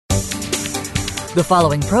The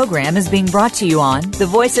following program is being brought to you on the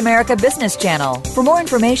Voice America Business Channel. For more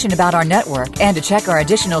information about our network and to check our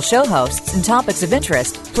additional show hosts and topics of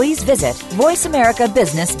interest, please visit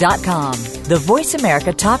voiceamericabusiness.com. The Voice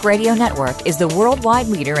America Talk Radio Network is the worldwide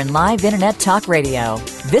leader in live Internet talk radio.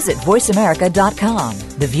 Visit voiceamerica.com.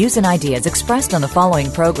 The views and ideas expressed on the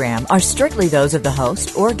following program are strictly those of the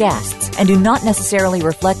host or guests and do not necessarily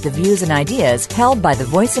reflect the views and ideas held by the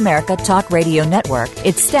Voice America Talk Radio Network,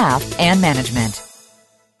 its staff, and management.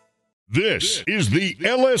 This is the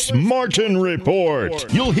Ellis Martin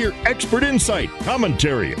Report. You'll hear expert insight,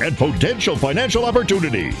 commentary, and potential financial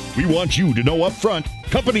opportunity. We want you to know up front,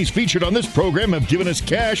 companies featured on this program have given us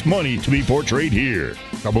cash money to be portrayed here.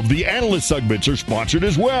 Some of the analyst segments are sponsored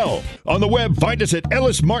as well. On the web, find us at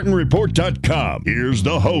ellismartinreport.com. Here's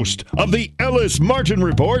the host of the Ellis Martin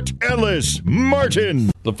Report, Ellis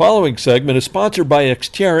Martin. The following segment is sponsored by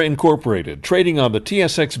Xterra Incorporated, trading on the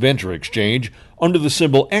TSX Venture Exchange under the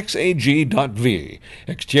symbol XAG.V.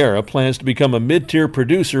 Xterra plans to become a mid-tier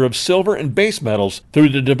producer of silver and base metals through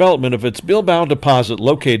the development of its Bilbao deposit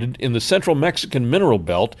located in the central Mexican mineral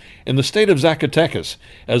belt in the state of Zacatecas,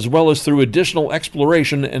 as well as through additional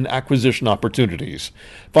exploration and acquisition opportunities.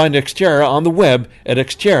 Find Xterra on the web at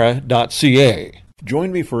xterra.ca.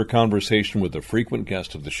 Join me for a conversation with a frequent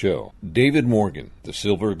guest of the show, David Morgan, the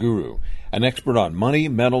Silver Guru, an expert on money,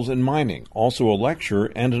 metals, and mining, also a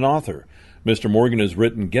lecturer and an author. Mr. Morgan has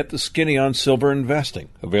written Get the Skinny on Silver Investing,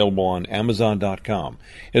 available on Amazon.com.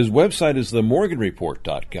 His website is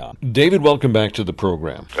themorganreport.com. David, welcome back to the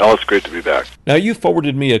program. Well, it's great to be back. Now, you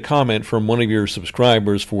forwarded me a comment from one of your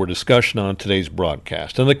subscribers for discussion on today's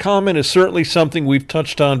broadcast, and the comment is certainly something we've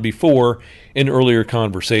touched on before in earlier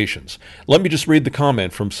conversations. Let me just read the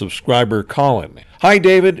comment from subscriber Colin. Hi,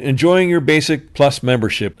 David. Enjoying your Basic Plus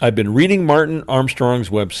membership. I've been reading Martin Armstrong's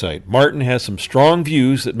website. Martin has some strong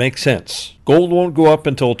views that make sense. Gold won't go up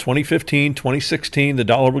until 2015, 2016. The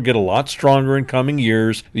dollar will get a lot stronger in coming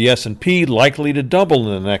years. The S&P likely to double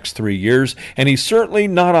in the next 3 years. And he's certainly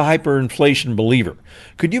not a hyperinflation believer.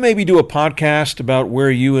 Could you maybe do a podcast about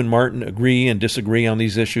where you and Martin agree and disagree on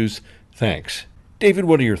these issues? Thanks. David,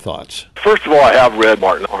 what are your thoughts? First of all, I have read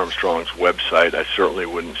Martin Armstrong's website. I certainly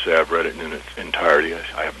wouldn't say I've read it in its entirety.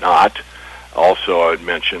 I have not. Also, I would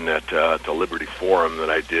mention that the Liberty Forum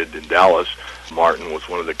that I did in Dallas, Martin was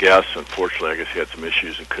one of the guests. Unfortunately, I guess he had some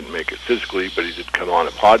issues and couldn't make it physically, but he did come on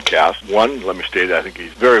a podcast. One, let me state, I think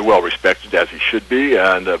he's very well respected, as he should be,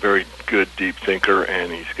 and a very good, deep thinker,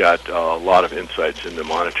 and he's got a lot of insights into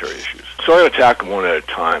monetary issues. So I'm going to attack them one at a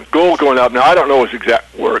time. Gold going up. Now, I don't know his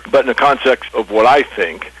exact work, but in the context of what I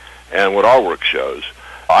think and what our work shows,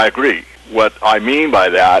 I agree. What I mean by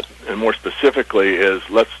that, and more specifically, is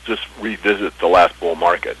let's just revisit the last bull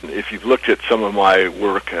market. If you've looked at some of my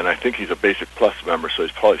work, and I think he's a Basic Plus member, so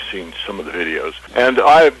he's probably seen some of the videos. And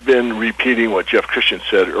I've been repeating what Jeff Christian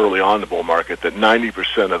said early on in the bull market, that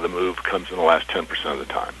 90% of the move comes in the last 10% of the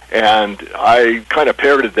time. And I kind of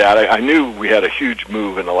parroted that. I knew we had a huge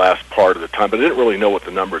move in the last part of the time, but I didn't really know what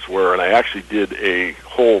the numbers were, and I actually did a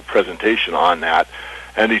whole presentation on that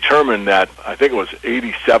and determined that I think it was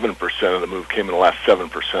 87% of the move came in the last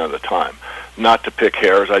 7% of the time. Not to pick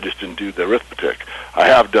hairs, I just didn't do the arithmetic. I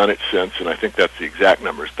have done it since, and I think that's the exact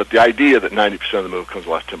numbers. But the idea that 90% of the move comes in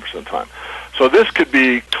the last 10% of the time. So this could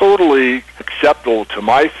be totally acceptable to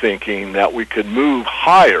my thinking that we could move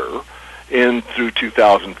higher in through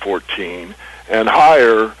 2014 and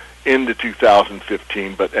higher into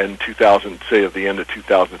 2015, but in 2000, say at the end of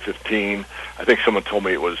 2015, I think someone told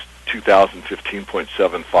me it was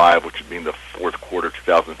 2015.75, which would mean the fourth quarter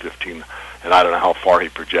 2015, and I don't know how far he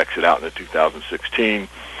projects it out into 2016,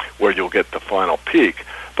 where you'll get the final peak.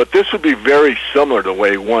 But this would be very similar to the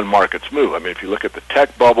way markets move. I mean, if you look at the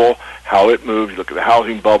tech bubble, how it moved, you look at the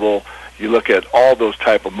housing bubble, you look at all those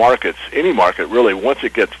type of markets, any market really, once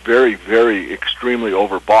it gets very, very extremely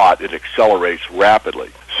overbought, it accelerates rapidly.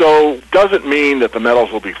 So doesn't mean that the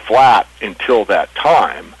metals will be flat until that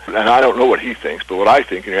time. And I don't know what he thinks, but what I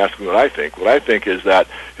think, and you're asking me what I think is that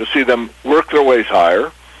you'll see them work their ways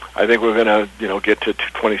higher. I think we're going to, get to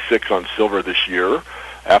 26 on silver this year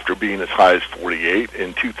after being as high as 48.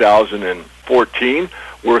 In 2014,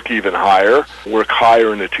 work even higher, work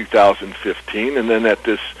higher into 2015, and then at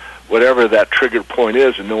this whatever that trigger point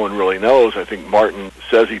is, and no one really knows. I think Martin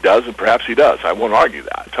says he does, and perhaps he does. I won't argue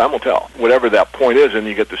that. Time will tell. Whatever that point is, and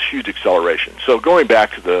you get this huge acceleration. So going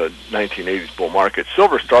back to the 1980s bull market,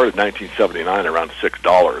 silver started in 1979 around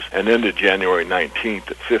 $6 and ended January 19th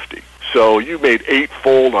at 50. So you made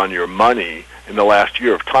eightfold on your money in the last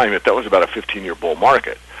year of time, if that was about a 15-year bull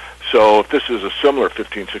market. So if this is a similar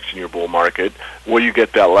 15, 16-year bull market, will you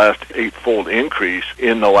get that last eightfold increase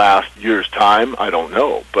in the last year's time? I don't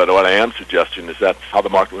know. But what I am suggesting is that's how the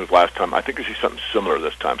market moved last time. I think we see something similar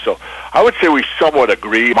this time. So I would say we somewhat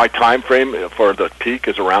agree. My time frame for the peak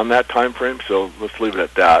is around that time frame, so let's leave it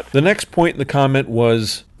at that. The next point in the comment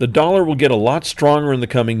was the dollar will get a lot stronger in the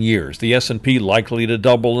coming years. The S&P likely to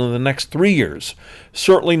double in the next 3 years.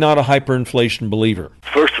 Certainly not a hyperinflation believer.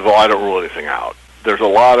 First of all, I don't rule anything out. There's a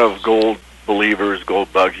lot of gold believers,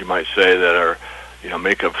 gold bugs, you might say, that are,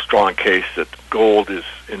 make a strong case that gold is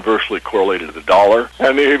inversely correlated to the dollar.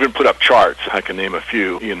 And they even put up charts. I can name a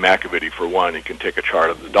few. Ian McAvity, for one, he can take a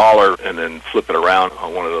chart of the dollar and then flip it around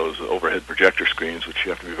on one of those overhead projector screens, which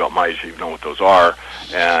you have to be about my age to even know what those are,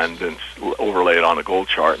 and then overlay it on a gold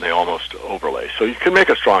chart, and they almost overlay. So you can make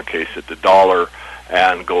a strong case that the dollar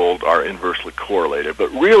and gold are inversely correlated. But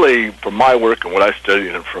really, from my work and what I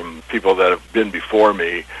studied and from people that have been before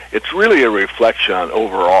me, it's really a reflection on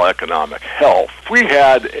overall economic health. If we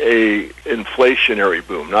had a inflationary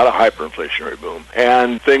boom, not a hyperinflationary boom,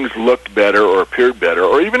 and things looked better or appeared better,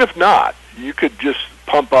 or even if not, you could just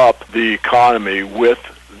pump up the economy with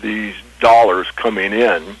these dollars coming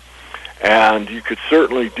in, and you could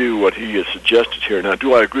certainly do what he has suggested here. Now,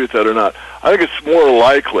 do I agree with that or not? I think it's more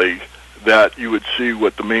likely that you would see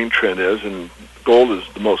what the main trend is, and gold is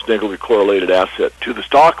the most negatively correlated asset to the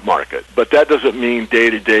stock market. But that doesn't mean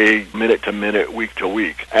day to day, minute to minute, week to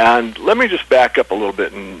week. And let me just back up a little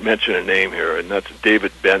bit and mention a name here, and that's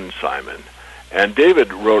David Ben Simon. And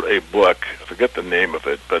David wrote a book, I forget the name of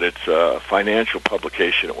it, but it's a financial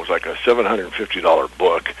publication. It was like a $750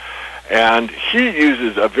 book. And he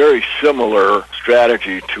uses a very similar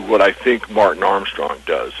strategy to what I think Martin Armstrong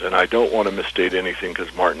does. And I don't want to misstate anything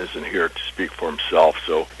because Martin isn't here to speak for himself,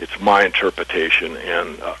 so it's my interpretation,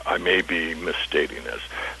 and I may be misstating this.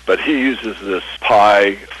 But he uses this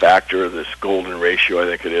pi factor, this golden ratio, I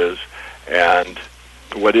think it is, and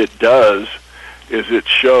what it does is it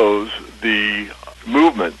shows the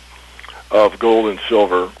movement of gold and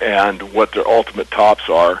silver and what their ultimate tops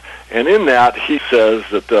are. And in that, he says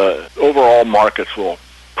that the overall markets will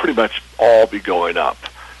pretty much all be going up.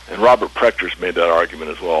 And Robert Prechter's made that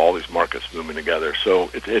argument as well, all these markets moving together. So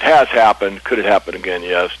it has happened. Could it happen again?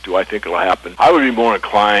 Yes. Do I think it'll happen? I would be more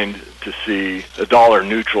inclined to see the dollar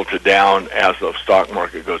neutral to down as the stock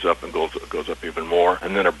market goes up and goes up even more,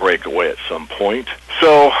 and then a breakaway at some point.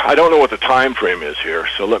 So I don't know what the time frame is here,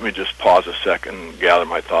 so let me just pause a second, gather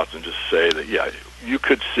my thoughts, and just say that, yeah, you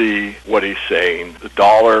could see what he's saying, the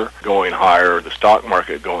dollar going higher, the stock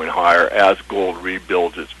market going higher as gold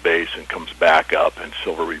rebuilds its base and comes back up, and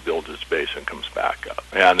silver rebuilds its base and comes back up.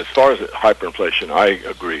 And as far as hyperinflation, I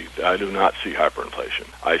agree. I do not see hyperinflation.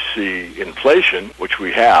 I see inflation, which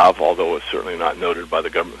we have, although it's certainly not noted by the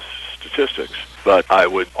government statistics. But I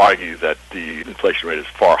would argue that the inflation rate is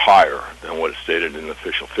far higher than what is stated in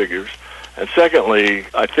official figures. And secondly,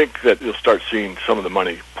 I think that you'll start seeing some of the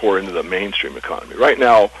money pour into the mainstream economy. Right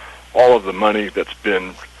now, all of the money that's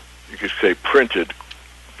been, you could say, printed,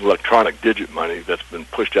 electronic digit money that's been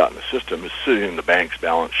pushed out in the system is sitting in the bank's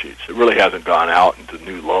balance sheets. It really hasn't gone out into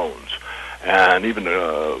new loans. And even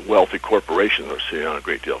wealthy corporations are sitting on a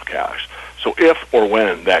great deal of cash. So if or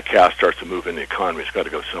when that cash starts to move in the economy, it's got to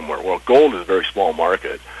go somewhere. Well, gold is a very small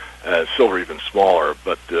market, silver even smaller,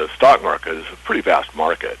 but the stock market is a pretty vast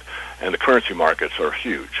market, and the currency markets are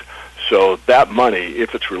huge. So that money,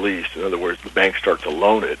 if it's released, in other words, the banks start to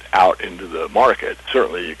loan it out into the market,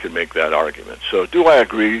 certainly you can make that argument. So do I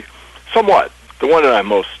agree? Somewhat. The one that I'm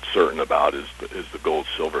most certain about is the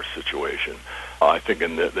gold-silver situation. I think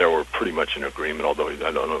there we're pretty much in agreement, although I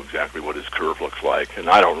don't know exactly what his curve looks like, and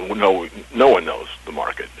I don't know. No one knows the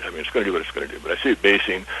market. I mean, it's going to do what it's going to do, but I see it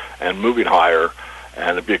basing and moving higher,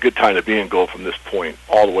 and it'd be a good time to be in gold from this point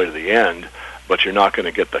all the way to the end, but you're not going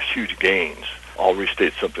to get the huge gains. I'll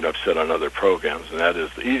restate something I've said on other programs, and that is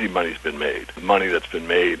the easy money's been made. The money that's been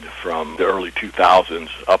made from the early 2000s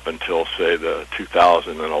up until, say, the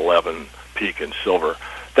 2011 peak in silver,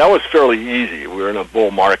 that was fairly easy. We were in a bull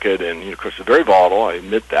market, and of course it's very volatile, I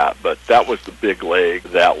admit that, but that was the big leg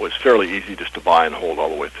that was fairly easy just to buy and hold all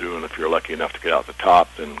the way through, and if you're lucky enough to get out the top,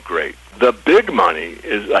 then great. The big money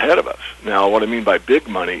is ahead of us. Now, what I mean by big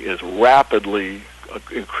money is rapidly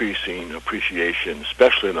increasing appreciation,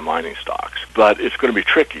 especially in the mining stocks. But it's going to be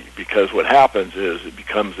tricky because what happens is it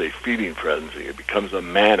becomes a feeding frenzy. It becomes a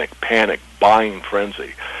manic, panic buying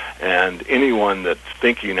frenzy. And anyone that's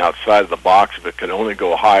thinking outside of the box, if it can only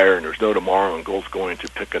go higher and there's no tomorrow and gold's going to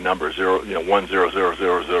pick a number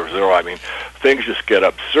 1000000, I mean, things just get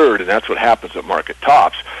absurd, and that's what happens at market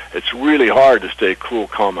tops. It's really hard to stay cool,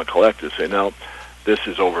 calm, and collected. Say, now, this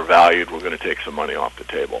is overvalued, we're going to take some money off the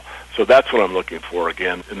table. So that's what I'm looking for,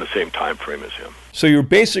 again, in the same time frame as him. So you're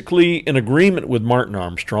basically in agreement with Martin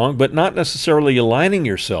Armstrong, but not necessarily aligning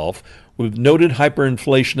yourself with noted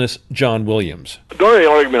hyperinflationist John Williams. The only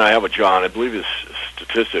argument I have with John, I believe, is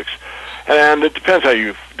statistics. And it depends how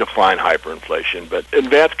you define hyperinflation, but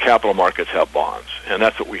advanced capital markets have bonds, and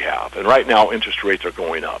that's what we have. And right now, interest rates are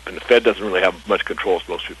going up, and the Fed doesn't really have much control as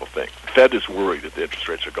most people think. The Fed is worried that the interest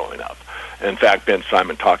rates are going up. In fact, Ben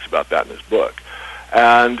Simon talks about that in his book.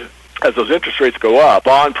 And as those interest rates go up,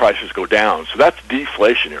 bond prices go down. So that's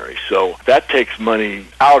deflationary. So that takes money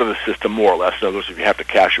out of the system more or less. In other words, if you have to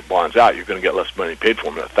cash your bonds out, you're going to get less money paid for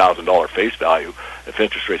them at $1,000 face value. If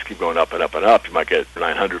interest rates keep going up and up and up, you might get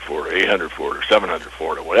 $900 for it, or $800 for it, or $700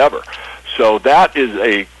 for it, or whatever. So that is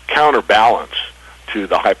a counterbalance to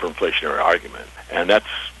the hyperinflationary argument. And that's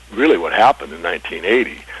really what happened in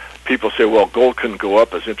 1980. People say, well, gold couldn't go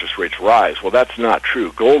up as interest rates rise. Well, that's not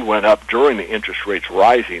true. Gold went up during the interest rates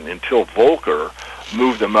rising until Volcker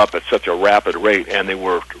moved them up at such a rapid rate,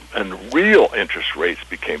 and real interest rates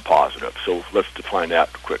became positive. So let's define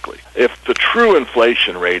that quickly. If the true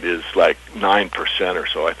inflation rate is like 9% or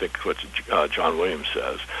so, I think what John Williams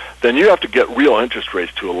says, then you have to get real interest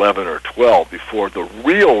rates to 11 or 12 before the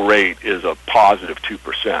real rate is a positive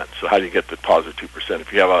 2%. So how do you get the positive 2%?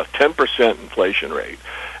 If you have a 10% inflation rate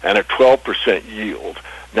and a 12% yield,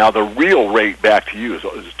 now the real rate back to you is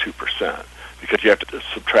 2%. Because you have to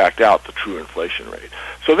subtract out the true inflation rate.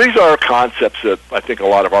 So these are concepts that I think a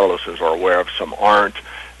lot of our listeners are aware of. Some aren't.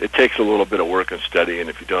 It takes a little bit of work and study, and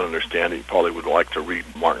if you don't understand it, you probably would like to read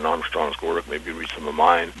Martin Armstrong's work, maybe read some of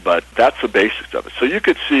mine. But that's the basics of it. So you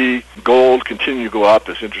could see gold continue to go up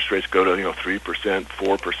as interest rates go to 3%, 4%,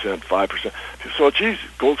 5%. So, geez,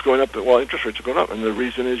 gold's going up while interest rates are going up. And the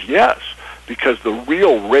reason is yes, because the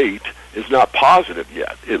real rate is not positive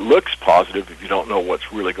yet. It looks positive if you don't know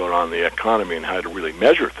what's really going on in the economy and how to really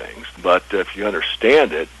measure things. But if you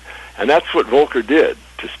understand it, and that's what Volcker did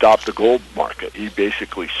to stop the gold market. He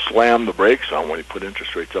basically slammed the brakes on when he put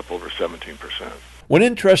interest rates up over 17%. When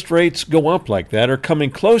interest rates go up like that, or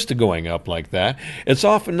coming close to going up like that, it's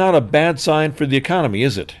often not a bad sign for the economy,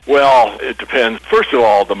 is it? Well, it depends. First of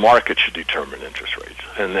all, the market should determine interest rates.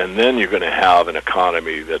 And then you're going to have an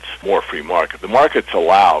economy that's more free market. The market's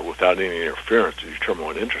allowed, without any interference, to determine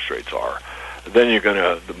what interest rates are. Then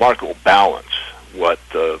the market will balance what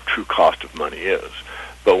the true cost of money is.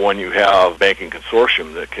 But when you have a banking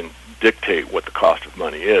consortium that can dictate what the cost of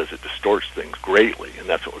money is, it distorts things greatly, and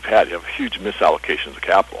that's what we've had. You have huge misallocations of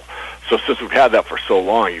capital. So since we've had that for so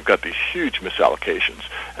long, you've got these huge misallocations,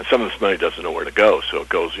 and some of this money doesn't know where to go, so it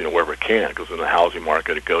goes wherever it can. It goes in the housing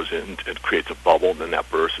market, it goes in, it creates a bubble, then that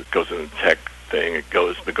bursts, it goes in the tech thing,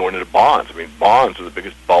 it's been going into bonds. I mean, bonds are the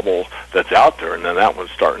biggest bubble that's out there, and then that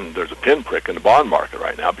one's starting, there's a pinprick in the bond market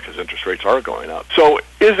right now because interest rates are going up. So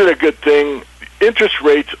is it a good thing? Interest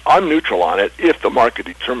rates, I'm neutral on it if the market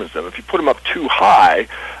determines them. If you put them up too high,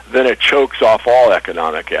 then it chokes off all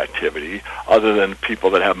economic activity other than people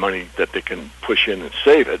that have money that they can push in and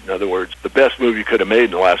save it. In other words, the best move you could have made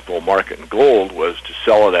in the last bull market in gold was to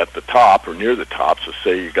sell it at the top or near the top. So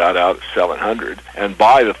say you got out at 700 and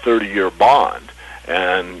buy the 30-year bond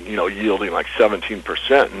and, yielding like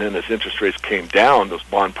 17%. And then as interest rates came down, those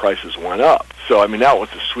bond prices went up. So, I mean, that was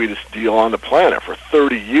the sweetest deal on the planet. For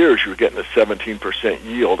 30 years, you were getting a 17%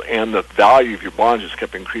 yield, and the value of your bonds just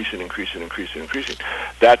kept increasing.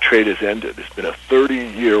 That trade has ended. It's been a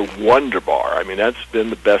 30-year wonder bar. I mean, that's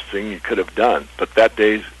been the best thing you could have done. But that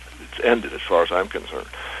day's it's ended as far as I'm concerned.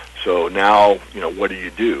 So now, what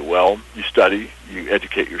do? Well, you study, you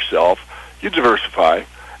educate yourself, you diversify,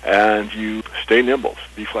 and you stay nimble,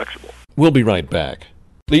 be flexible. We'll be right back.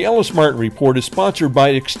 The Ellis Martin Report is sponsored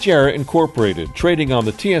by Xterra Incorporated, trading on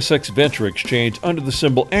the TSX Venture Exchange under the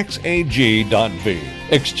symbol XAG.V.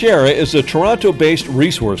 Xterra is a Toronto-based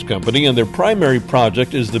resource company, and their primary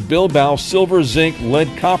project is the Bilbao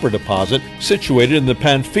silver-zinc-lead-copper deposit situated in the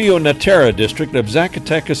Panfillo-Natera district of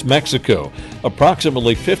Zacatecas, Mexico,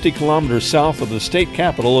 approximately 50 kilometers south of the state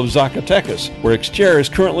capital of Zacatecas, where Xterra is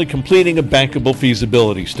currently completing a bankable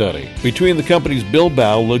feasibility study. Between the company's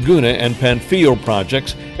Bilbao, Laguna, and Panfillo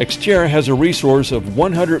projects, Xterra has a resource of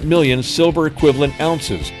 100 million silver equivalent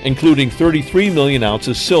ounces, including 33 million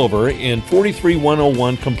ounces silver in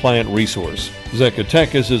 43101 compliant resource.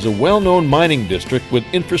 Zacatecas is a well-known mining district with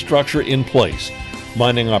infrastructure in place.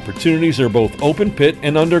 Mining opportunities are both open pit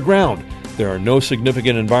and underground. There are no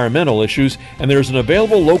significant environmental issues, and there is an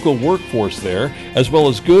available local workforce there, as well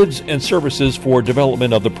as goods and services for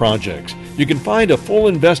development of the projects. You can find a full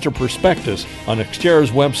investor prospectus on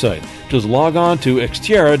Xterra's website. Just log on to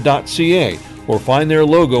xterra.ca or find their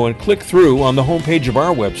logo and click through on the homepage of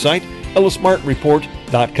our website,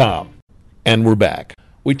 ellismartinreport.com. And we're back.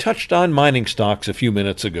 We touched on mining stocks a few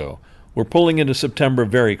minutes ago. We're pulling into September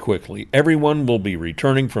very quickly. Everyone will be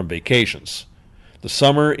returning from vacations. The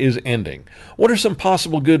summer is ending. What are some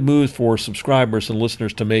possible good moves for subscribers and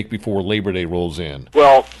listeners to make before Labor Day rolls in?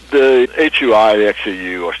 Well, the HUI, the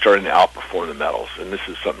XAU are starting to outperform the metals, and this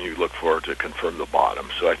is something you look for to confirm the bottom.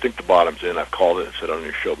 So I think the bottom's in. I've called it and said on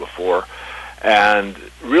your show before. And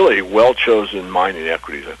really well-chosen mining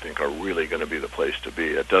equities, I think, are really going to be the place to be.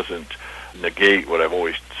 It doesn't negate what I've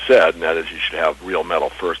always said, and that is you should have real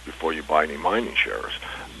metal first before you buy any mining shares.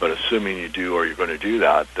 But assuming you do or you're going to do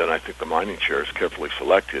that, then I think the mining shares carefully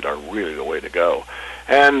selected are really the way to go.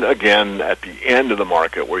 And again, at the end of the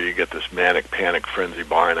market where you get this manic panic frenzy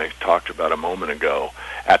buying I talked about a moment ago,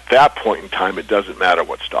 at that point in time it doesn't matter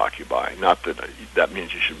what stock you buy. Not that that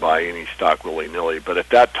means you should buy any stock willy-nilly, but at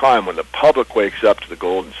that time when the public wakes up to the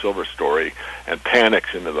gold and silver story and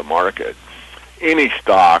panics into the market, any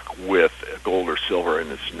stock with gold or silver in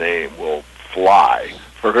its name will fly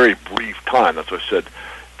for a very brief time. That's what I said.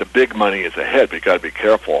 The big money is ahead, but you got to be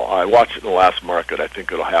careful. I watched it in the last market. I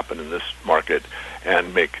think it'll happen in this market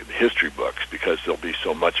and make history books because there'll be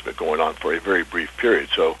so much of it going on for a very brief period.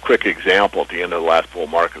 So, quick example, at the end of the last bull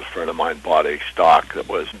market, a friend of mine bought a stock that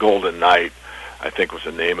was Golden Knight, I think was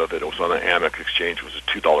the name of it. It was on the Amex exchange. It was a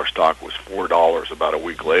 $2 stock. It was $4 about a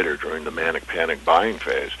week later during the manic panic buying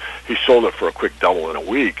phase. He sold it for a quick double in a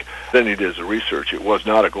week. Then he did his research. It was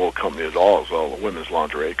not a gold company at all. It was all a women's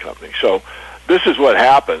lingerie company. So this is what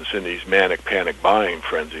happens in these manic panic buying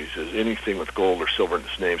frenzies, is anything with gold or silver in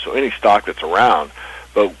its name. So any stock that's around.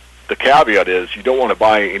 But the caveat is you don't want to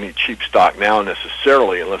buy any cheap stock now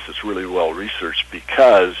necessarily unless it's really well researched,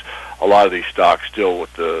 because a lot of these stocks still,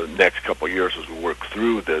 with the next couple of years as we work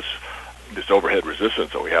through this overhead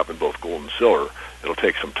resistance that we have in both gold and silver, it'll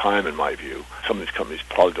take some time in my view. Some of these companies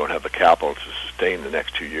probably don't have the capital to sustain the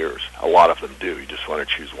next 2 years. A lot of them do. You just want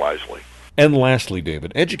to choose wisely. And lastly,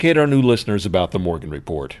 David, educate our new listeners about the Morgan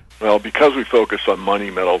Report. Well, because we focus on money,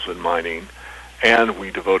 metals, and mining, and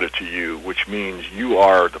we devote it to you, which means you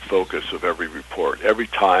are the focus of every report. Every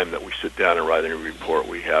time that we sit down and write a report,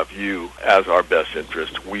 we have you as our best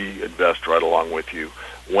interest. We invest right along with you.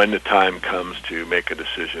 When the time comes to make a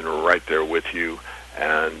decision, we're right there with you,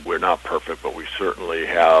 and we're not perfect, but we certainly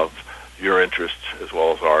have your interests as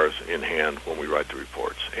well as ours in hand when we write the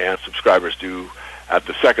reports. And subscribers do, at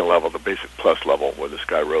the second level, the basic plus level where this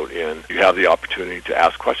guy wrote in, you have the opportunity to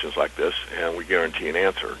ask questions like this, and we guarantee an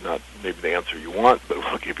answer. Not maybe the answer you want, but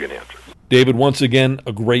we'll give you an answer. David, once again,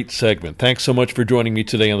 a great segment. Thanks so much for joining me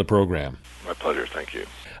today on the program. My pleasure. Thank you.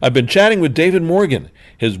 I've been chatting with David Morgan.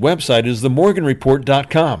 His website is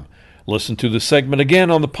themorganreport.com. Listen to the segment again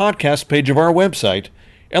on the podcast page of our website,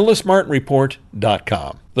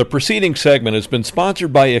 ellismartinreport.com. The preceding segment has been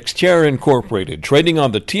sponsored by Xterra Incorporated, trading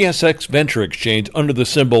on the TSX Venture Exchange under the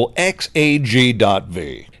symbol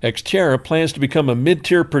XAG.V. Xterra plans to become a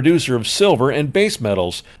mid-tier producer of silver and base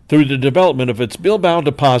metals through the development of its Bilbao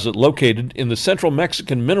deposit located in the central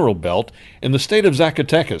Mexican mineral belt in the state of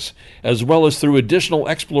Zacatecas, as well as through additional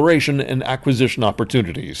exploration and acquisition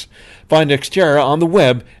opportunities. Find Xterra on the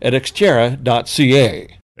web at xterra.ca.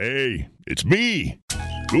 Hey, it's me,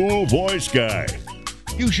 Cool Voice Guy.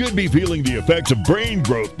 You should be feeling the effects of brain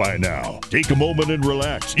growth by now. Take a moment and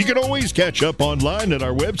relax. You can always catch up online at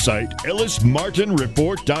our website,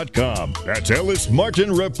 ellismartinreport.com. That's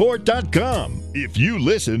ellismartinreport.com. If you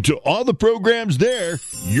listen to all the programs there,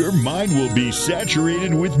 your mind will be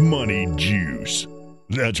saturated with money juice.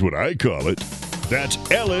 That's what I call it. That's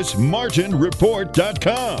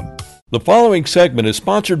ellismartinreport.com. The following segment is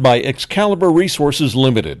sponsored by Excalibur Resources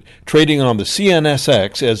Limited, trading on the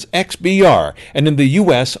CNSX as XBR and in the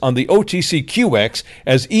U.S. on the OTCQX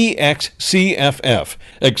as EXCFF.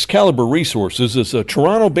 Excalibur Resources is a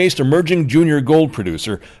Toronto-based emerging junior gold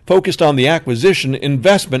producer focused on the acquisition,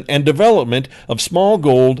 investment, and development of small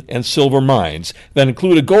gold and silver mines that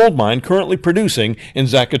include a gold mine currently producing in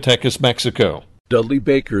Zacatecas, Mexico. Dudley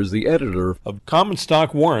Baker is the editor of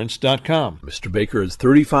CommonStockWarrants.com. Mr. Baker has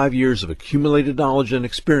 35 years of accumulated knowledge and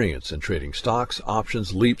experience in trading stocks,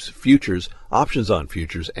 options, leaps, futures, options on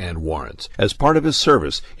futures, and warrants. As part of his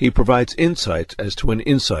service, he provides insights as to when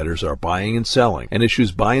insiders are buying and selling and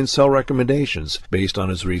issues buy and sell recommendations based on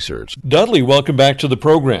his research. Dudley, welcome back to the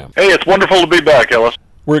program. Hey, it's wonderful to be back, Ellis.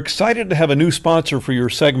 We're excited to have a new sponsor for your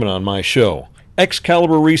segment on my show.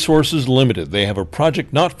 Excalibur Resources Limited. They have a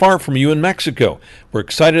project not far from you in Mexico. We're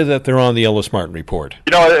excited that they're on the Ellis Martin Report.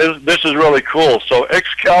 You know, this is really cool. So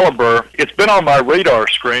Excalibur, it's been on my radar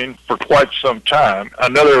screen for quite some time.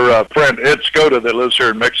 Another friend, Ed Skoda, that lives here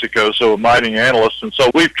in Mexico, so a mining analyst. And so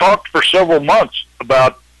we've talked for several months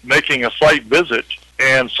about making a site visit.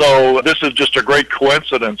 And so this is just a great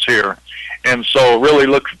coincidence here. And so really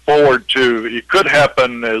look forward to, it could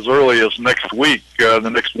happen as early as next week, the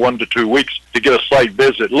next 1 to 2 weeks, to get a site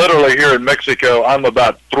visit. Literally here in Mexico, I'm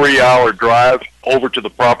about 3-hour drive over to the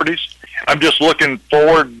properties. I'm just looking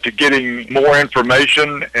forward to getting more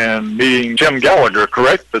information and meeting Tim Gallagher,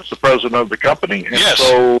 correct? That's the president of the company. And yes.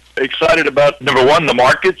 So excited about, number one, the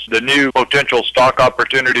markets, the new potential stock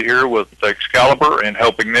opportunity here with Excalibur and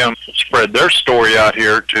helping them spread their story out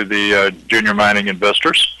here to the junior mining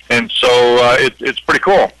investors. And so it's pretty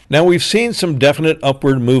cool. Now, we've seen some definite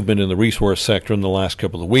upward movement in the resource sector in the last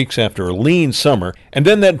couple of weeks after a lean summer, and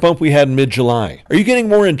then that bump we had in mid-July. Are you getting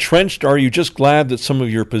more entrenched, or are you just glad that some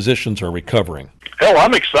of your positions are recovering? Hell,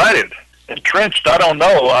 I'm excited. Entrenched, I don't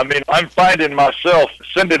know. I mean, I'm finding myself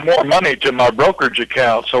sending more money to my brokerage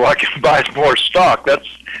account so I can buy more stock. That's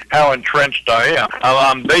how entrenched I am.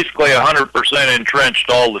 I'm basically 100% entrenched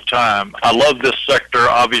all the time. I love this sector.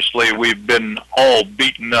 Obviously, we've been all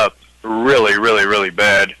beaten up really, really, really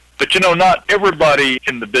bad. But, you know, not everybody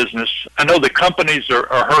in the business. I know the companies are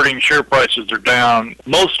hurting. Share prices are down.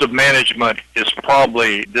 Most of management is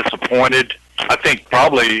probably disappointed. I think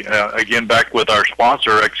probably, again, back with our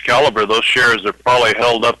sponsor, Excalibur, those shares have probably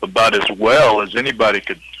held up about as well as anybody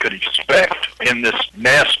could expect in this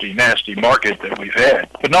nasty, nasty market that we've had.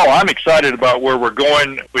 But no, I'm excited about where we're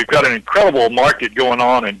going. We've got an incredible market going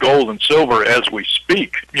on in gold and silver as we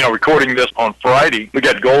speak. You know, recording this on Friday, we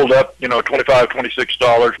got gold up, you know, $25,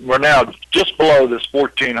 $26. We're now just below this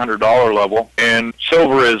 $1,400 level, and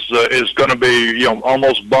silver is going to be, you know,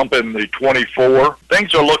 almost bumping the 24.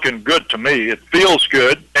 Things are looking good to me. It feels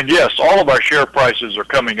good. And yes, all of our share prices are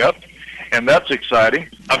coming up, and that's exciting.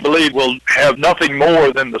 I believe we'll have nothing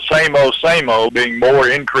more than the same old, being more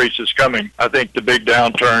increases coming. I think the big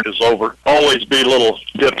downturn is over. Always be little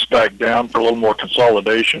dips back down for a little more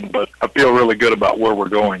consolidation, but I feel really good about where we're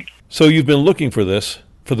going. So you've been looking for this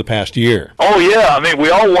for the past year. Oh, yeah. I mean,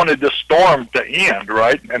 we all wanted this storm to end,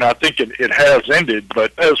 right? And I think it has ended.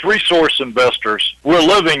 But as resource investors, we're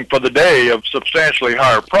living for the day of substantially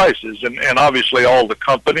higher prices. And obviously all the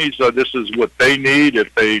companies, this is what they need.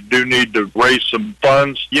 If they do need to raise some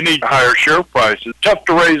funds, you need higher share prices. Tough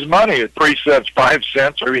to raise money at 3 cents, 5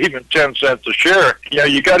 cents, or even 10 cents a share. You know,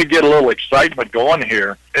 you got to get a little excitement going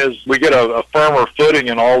here. As we get a firmer footing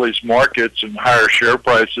in all these markets and higher share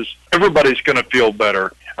prices, everybody's going to feel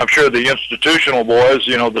better. I'm sure the institutional boys,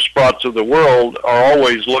 you know, the Sprots of the world, are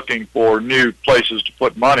always looking for new places to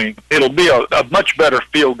put money. It'll be a much better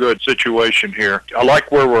feel-good situation here. I like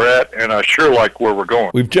where we're at, and I sure like where we're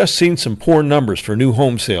going. We've just seen some poor numbers for new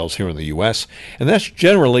home sales here in the U.S., and that's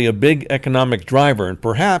generally a big economic driver, and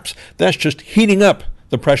perhaps that's just heating up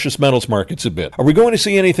the precious metals markets a bit. Are we going to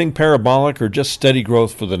see anything parabolic or just steady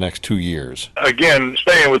growth for the next 2 years? Again,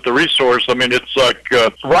 staying with the resource, I mean, it's like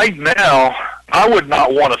right now, I would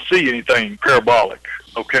not want to see anything parabolic.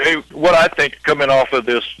 Okay, what I think coming off of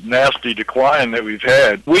this nasty decline that we've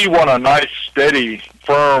had, we want a nice, steady,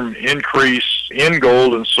 firm increase in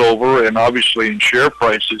gold and silver and obviously in share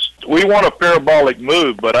prices. We want a parabolic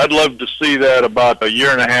move, but I'd love to see that about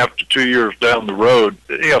 1.5 to 2 years down the road.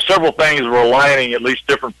 You know, several things are aligning, at least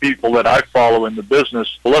different people that I follow in the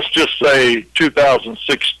business. Let's just say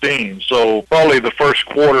 2016, so probably the first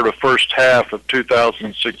quarter to first half of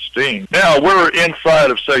 2016. Now, we're inside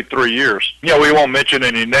of, say, 3 years. You know, we won't mention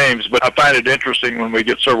any names, but I find it interesting when we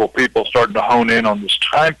get several people starting to hone in on this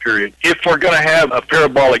time period. If we're going to have a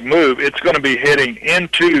parabolic move, it's going to be heading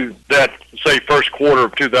into that, say, first quarter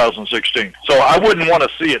of 2016. So I wouldn't want to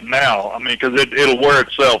see it now, I mean, because it'll wear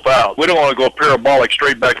itself out. We don't want to go parabolic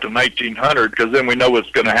straight back to 1900, because then we know what's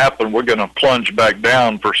going to happen. We're going to plunge back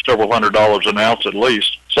down for several $100s an ounce at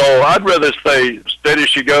least. So I'd rather stay steady as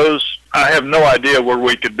she goes. I have no idea where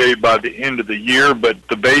we could be by the end of the year, but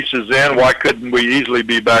the base is in. Why couldn't we easily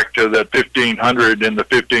be back to that 1,500 in the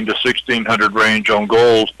 15 to 1,600 range on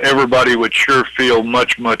gold? Everybody would sure feel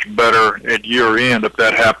much, much better at year end if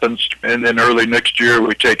that happens. And then early next year,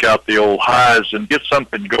 we take out the old highs and get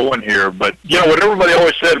something going here. But, you know, what everybody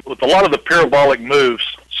always said, with a lot of the parabolic moves,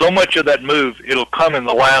 so much of that move, it'll come in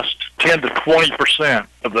the last 10 to 20%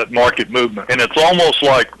 of that market movement. And it's almost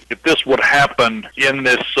like if this would happen in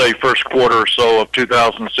this, say, first quarter or so of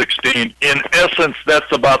 2016, in essence,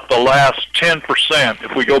 that's about the last 10%.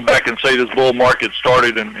 If we go back and say this bull market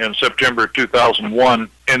started in September 2001,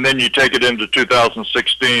 and then you take it into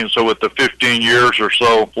 2016, so with the 15 years or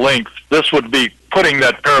so length, this would be putting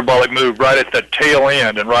that parabolic move right at that tail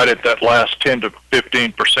end and right at that last 10 to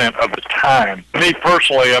 15% of the time. Me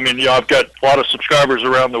personally, I mean, I've got a lot of subscribers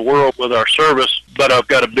around the world with our service, but I've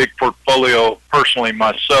got a big portfolio personally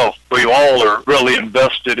myself. We all are really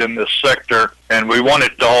invested in this sector, and we want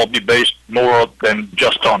it to all be based more than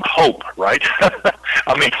just on hope, right?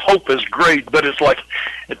 I mean, hope is great, but it's like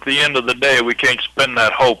at the end of the day, we can't spend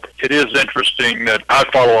that hope. It is interesting that I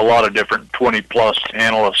follow a lot of different 20-plus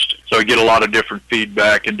analysts, so I get a lot of different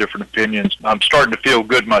feedback and different opinions. I'm starting to feel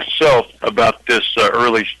good myself about this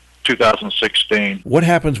early 2016. What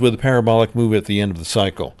happens with a parabolic move at the end of the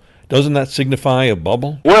cycle? Doesn't that signify a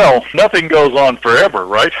bubble? Well, nothing goes on forever,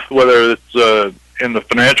 right? Whether it's in the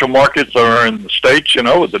financial markets or in the States,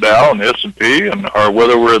 with the Dow and the S&P, or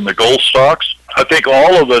whether we're in the gold stocks. I think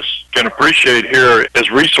all of us can appreciate here as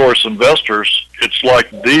resource investors, it's like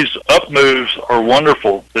these up moves are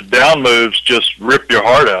wonderful. The down moves just rip your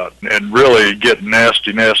heart out and really get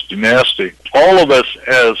nasty, nasty, nasty. All of us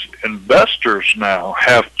as investors now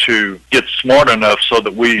have to get smart enough so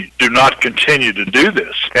that we do not continue to do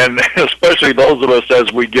this. And especially those of us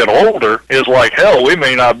as we get older, is like, hell, we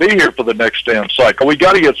may not be here for the next damn cycle. We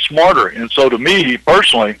got to get smarter. And so to me,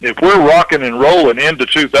 personally, if we're rocking and rolling into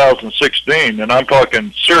 2016, and I'm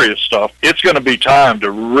talking serious stuff, it's going to be time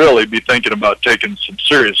to really be thinking about taking some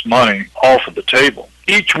serious money off of the table.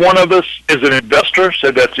 Each one of us is an investor,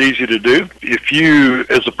 so that's easy to do. If you,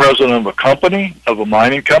 as the president of a company, of a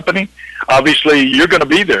mining company, obviously you're going to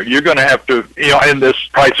be there. You're going to have to, in this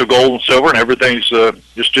price of gold and silver and everything's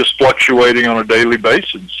just fluctuating on a daily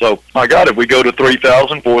basis. So, my God, if we go to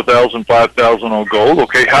 3,000, 4,000, 5,000 on gold,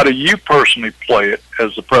 okay, how do you personally play it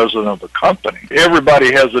as the president of a company?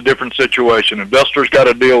 Everybody has a different situation. Investors got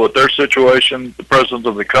to deal with their situation. The president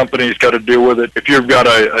of the company's got to deal with it. If you've got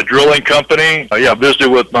a drilling company, I visited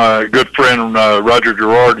with my good friend Roger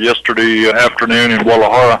Gerard yesterday afternoon in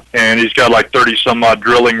Guadalajara, and he's got like 30-some-odd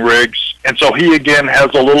drilling rigs. And so he, again,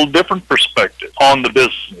 has a little different perspective on the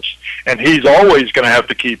business. And he's always going to have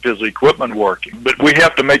to keep his equipment working. But we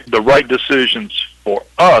have to make the right decisions for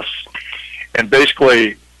us. And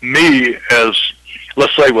basically, me as,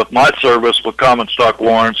 let's say, with my service, with common stock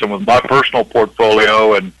warrants and with my personal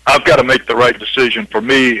portfolio, and I've got to make the right decision for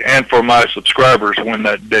me and for my subscribers when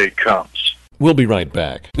that day comes. We'll be right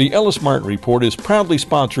back. The Ellis Martin Report is proudly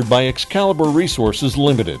sponsored by Excalibur Resources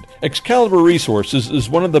Limited. Excalibur Resources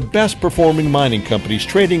is one of the best performing mining companies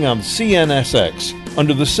trading on CNSX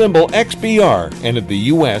under the symbol XBR, and in the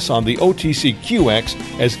U.S. on the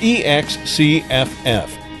OTCQX as EXCFF.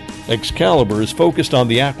 Excalibur is focused on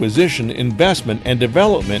the acquisition, investment, and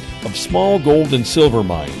development of small gold and silver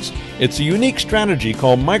mines. It's a unique strategy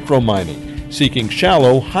called micromining, seeking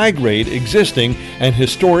shallow, high-grade, existing, and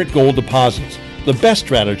historic gold deposits, the best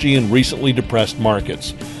strategy in recently depressed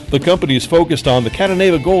markets. The company is focused on the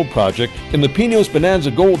Cataneva Gold Project in the Pinos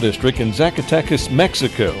Bonanza Gold District in Zacatecas,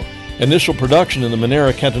 Mexico. Initial production in the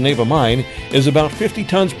Minera Cataneva mine is about 50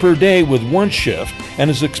 tons per day with one shift and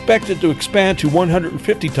is expected to expand to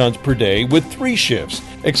 150 tons per day with 3 shifts.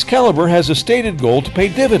 Excalibur has a stated goal to pay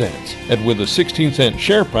dividends, and with a 16-cent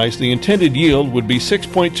share price, the intended yield would be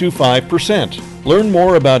 6.25%. Learn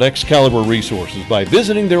more about Excalibur Resources by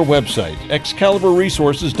visiting their website,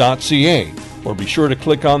 excaliburresources.ca, or be sure to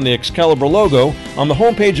click on the Excalibur logo on the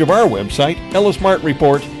homepage of our website,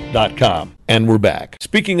 ellismartinreport.com. And we're back.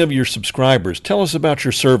 Speaking of your subscribers, tell us about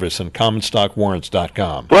your service on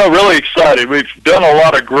commonstockwarrants.com. Well, really excited. We've done a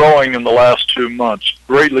lot of growing in the last 2 months.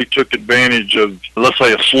 Greatly took advantage of, let's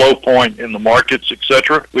say, a slow point in the markets,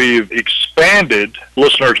 etc. We've expanded.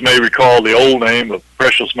 Listeners may recall the old name of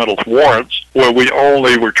Precious Metals Warrants, where we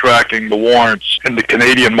only were tracking the warrants in the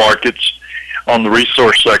Canadian markets on the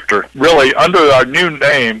resource sector. Really, under our new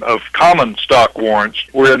name of Common Stock Warrants,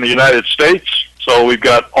 we're in the United States. So we've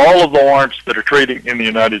got all of the warrants that are trading in the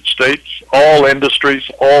United States, all industries,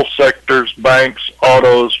 all sectors, banks,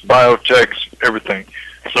 autos, biotechs, everything.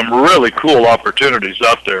 Some really cool opportunities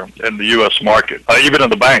out there in the U.S. market. Even in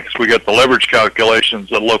the banks, we get the leverage calculations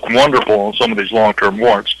that look wonderful on some of these long-term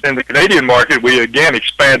warrants. In the Canadian market, we again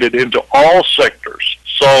expanded into all sectors.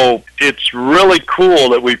 So it's really cool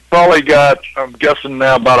that we've probably got, I'm guessing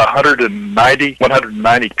now, about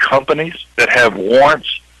 190 companies that have warrants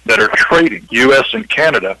that are trading, U.S. and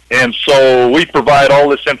Canada. And so we provide all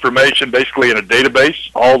this information basically in a database,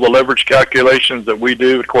 all the leverage calculations that we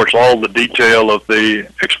do, of course, all the detail of the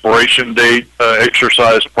expiration date,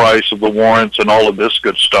 exercise price of the warrants, and all of this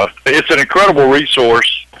good stuff. It's an incredible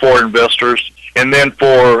resource for investors. And then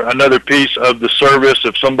for another piece of the service,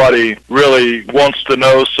 if somebody really wants to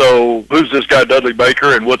know, so who's this guy Dudley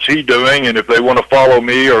Baker and what's he doing, and if they want to follow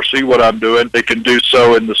me or see what I'm doing, they can do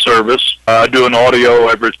so in the service. I do an audio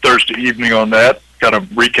every Thursday evening on that, kind of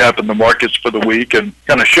recapping the markets for the week and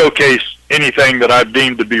kind of showcase anything that I've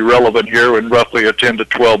deemed to be relevant here in roughly a 10 to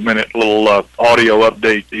 12 minute little audio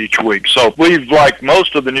update each week. So we've, like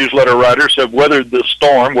most of the newsletter writers, have weathered the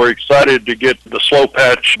storm. We're excited to get the slow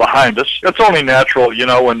patch behind us. It's only natural,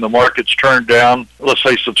 when the market's turned down, let's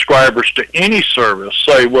say subscribers to any service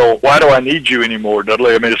say, well, why do I need you anymore,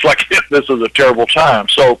 Dudley? I mean, it's like this is a terrible time.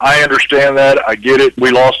 So I understand that. I get it.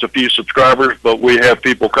 We lost a few subscribers, but we have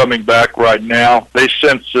people coming back right now. They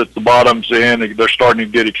sense that the bottom's in. They're starting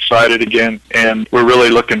to get excited again. And we're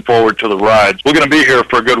really looking forward to the ride. We're going to be here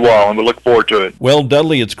for a good while, and we look forward to it. Well,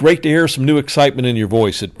 Dudley, it's great to hear some new excitement in your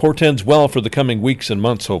voice. It portends well for the coming weeks and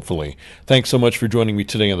months, hopefully. Thanks so much for joining me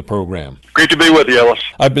today on the program. Great to be with you, Ellis.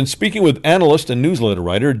 I've been speaking with analyst and newsletter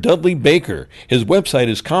writer Dudley Baker. His website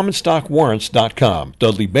is commonstockwarrants.com.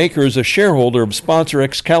 Dudley Baker is a shareholder of sponsor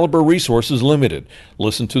Excalibur Resources Limited.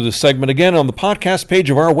 Listen to this segment again on the podcast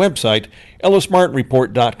page of our website,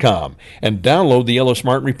 ellismartinreport.com, and download the Ellis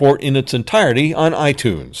Martin Report in its entirety on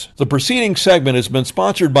iTunes. The preceding segment has been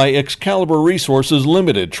sponsored by Excalibur Resources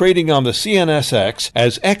Limited, trading on the CNSX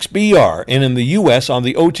as XBR and in the U.S. on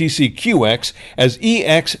the OTCQX as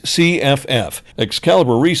EXCFF.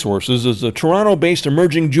 Excalibur Resources is a Toronto-based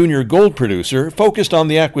emerging junior gold producer focused on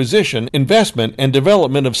the acquisition, investment, and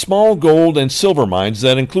development of small gold and silver mines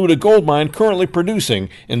that include a gold mine currently producing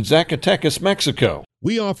in Zacatecas, Mexico.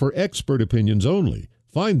 We offer expert opinions only.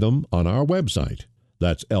 Find them on our website.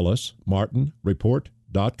 That's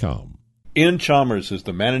ellismartinreport.com. Ian Chalmers is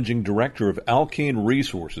the managing director of Alkane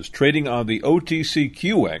Resources, trading on the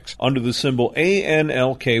OTCQX under the symbol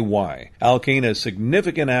ANLKY. Alkane has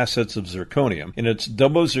significant assets of zirconium in its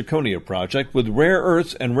Dubbo Zirconia project with rare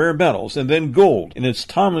earths and rare metals, and then gold in its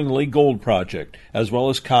Tomingley Gold project, as well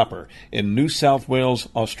as copper in New South Wales,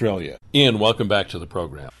 Australia. Ian, welcome back to the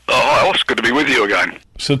program. Oh, Ellis, good to be with you again.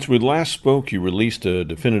 Since we last spoke, you released a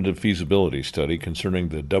definitive feasibility study concerning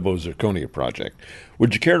the Dubbo Zirconia project.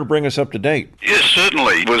 Would you care to bring us up to date? Yes,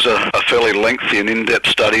 certainly. It was a fairly lengthy and in-depth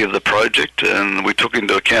study of the project, and we took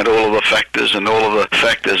into account all of the factors and all of the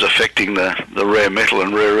factors affecting the rare metal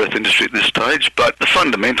and rare earth industry at this stage. But the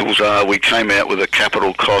fundamentals are we came out with a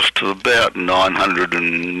capital cost of about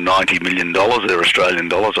 $990 million, they're Australian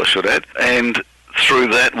dollars, I should add, and through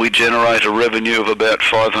that, we generate a revenue of about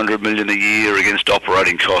 $500 million a year against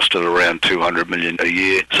operating cost of around $200 million a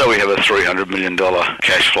year. So we have a $300 million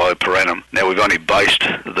cash flow per annum. Now, we've only based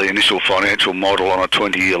the initial financial model on a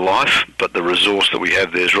 20-year life, but the resource that we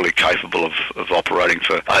have there is really capable of operating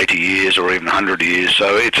for 80 years or even 100 years.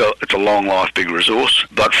 So it's a long life, big resource.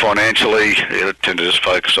 But financially, it tended to just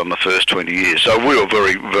focus on the first 20 years. So we were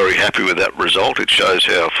very, very happy with that result. It shows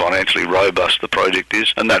how financially robust the project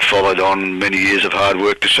is, and that followed on many years of hard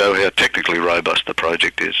work to show how technically robust the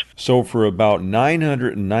project is. So for about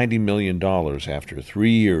 $990 million after 3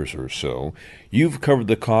 years or so, you've covered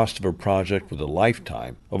the cost of a project with a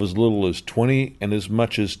lifetime of as little as 20 and as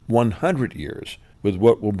much as 100 years, with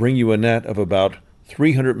what will bring you a net of about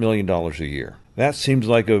 $300 million a year. That seems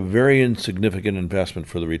like a very insignificant investment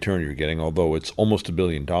for the return you're getting, although it's almost $1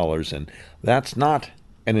 billion, and that's not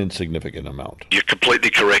an insignificant amount. You're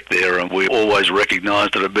completely correct there, and we always recognise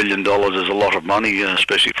that $1 billion is a lot of money,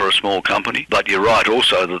 especially for a small company. But you're right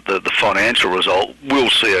also that the financial result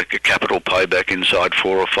will see a capital payback inside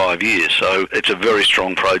 4 or 5 years. So it's a very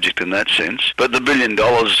strong project in that sense. But the $1 billion,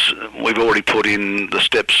 we've already put in the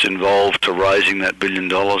steps involved to raising that $1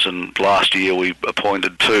 billion, and last year we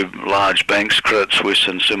appointed 2 large banks, Credit Suisse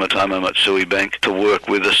and Sumitomo Mitsui Bank, to work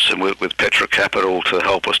with us and with Petra Capital to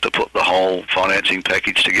help us to put the whole financing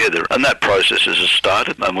package together, and that process has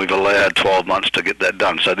started, and we've allowed 12 months to get that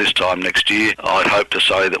done. So this time next year, I'd hope to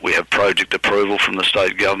say that we have project approval from the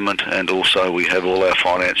state government, and also we have all our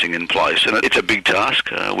financing in place. And it's a big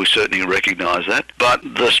task, we certainly recognise that, but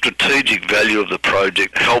the strategic value of the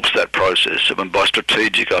project helps that process. And by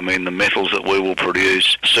strategic, I mean the metals that we will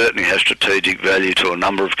produce certainly have strategic value to a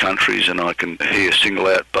number of countries, and I can here single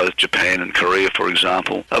out both Japan and Korea, for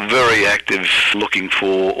example, are very active looking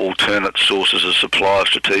for alternate sources of supply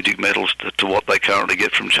supply of strategic metals to what they currently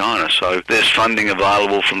get from China. So there's funding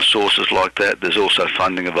available from sources like that. There's also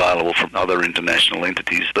funding available from other international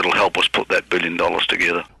entities that'll help us put that $1 billion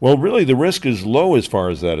together. Well, really, the risk is low as far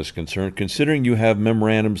as that is concerned, considering you have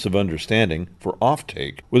memorandums of understanding for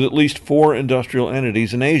offtake with at least 4 industrial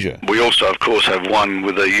entities in Asia. We also, of course, have one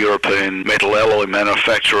with a European metal alloy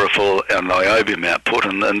manufacturer for our niobium output,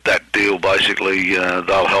 and then that deal basically,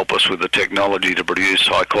 they'll help us with the technology to produce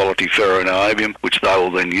high-quality ferroniobium, which they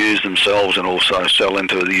will then use themselves and also sell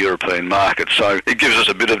into the European market. So it gives us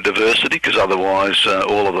a bit of diversity, because otherwise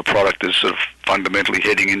all of the product is sort of fundamentally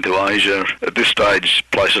heading into Asia. At this stage,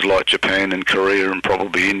 places like Japan and Korea and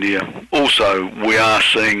probably India. Also, we are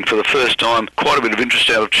seeing for the first time quite a bit of interest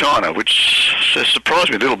out of China, which has surprised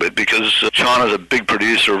me a little bit, because China's a big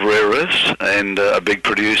producer of rare earths and a big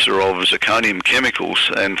producer of zirconium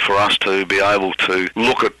chemicals, and for us to be able to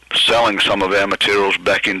look at selling some of our materials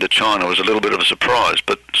back into China was a little bit of a surprise,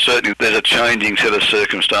 but certainly there's a changing set of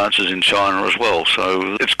circumstances in China as well,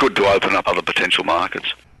 so it's good to open up other potential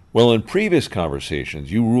markets. Well, in previous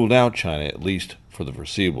conversations, you ruled out China, at least for the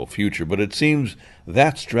foreseeable future, but it seems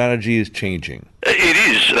that strategy is changing. It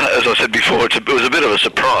is. As I said before, it was a bit of a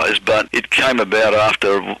surprise, but it came about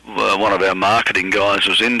after one of our marketing guys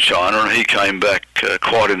was in China, and he came back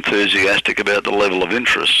quite enthusiastic about the level of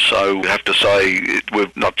interest. So we have to say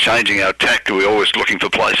we're not changing our tack. We're always looking for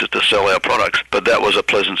places to sell our products, but that was a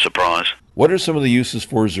pleasant surprise. What are some of the uses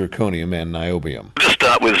for zirconium and niobium? Just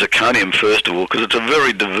start with zirconium first of all, because it's a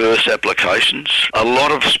very diverse applications. A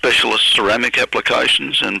lot of specialist ceramic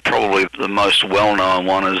applications, and probably the most well-known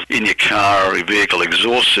one is in your car or your vehicle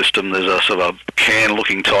exhaust system. There's a sort of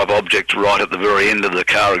can-looking type object right at the very end of the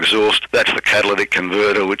car exhaust. That's the catalytic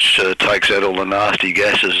converter, which takes out all the nasty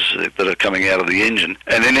gases that are coming out of the engine.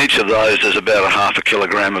 And in each of those, there's about 0.5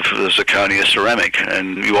 kilogram of zirconia ceramic.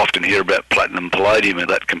 And you often hear about platinum, palladium in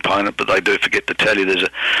that component, but they do forget to tell you there's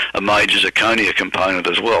a major zirconia component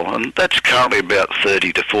as well, and that's currently about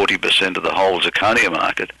 30 to 40% of the whole zirconia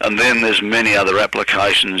market. And then there's many other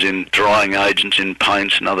applications in drying agents, in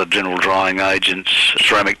paints and other general drying agents,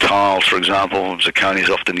 ceramic tiles, for example. Zirconia is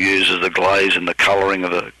often used as the glaze and the colouring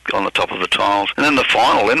on the top of the tiles. And then the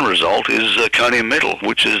final end result is zirconium metal,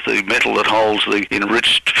 which is the metal that holds the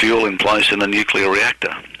enriched fuel in place in a nuclear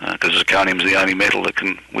reactor, because zirconium is the only metal that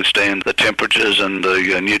can withstand the temperatures and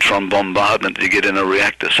the neutron bombardment you get in a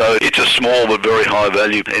reactor. So it's a small but very high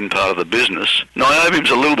value end part of the business.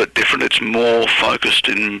 Niobium's a little bit different. It's more focused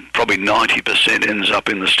in, probably 90% ends up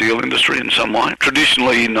in the steel industry in some way.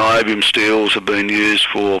 Traditionally, niobium steels have been used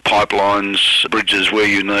for pipelines, bridges where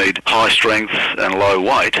you need high strength and low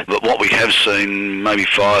weight. But what we have seen maybe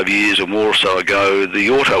 5 years or more or so ago, the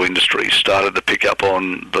auto industry started to pick up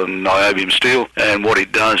on the niobium steel, and what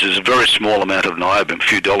it does is a very small amount of niobium, a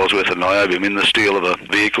few dollars worth of niobium in the steel of a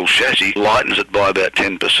vehicle chassis, lightens it by about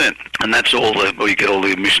 10%. And that's all where you get all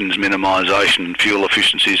the emissions minimisation and fuel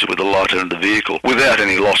efficiencies with the lighter in the vehicle without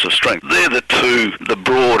any loss of strength. They're the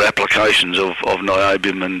broad applications of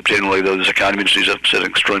niobium, and generally the zirconium industry is an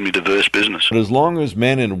extremely diverse business. But as long as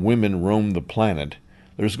men and women roam the planet,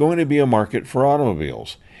 there's going to be a market for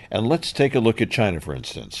automobiles. And let's take a look at China, for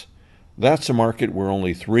instance. That's a market where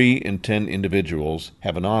only 3 in 10 individuals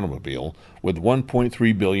have an automobile, with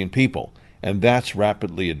 1.3 billion people, and that's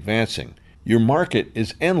rapidly advancing. Your market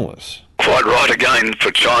is endless. Quite right. Again,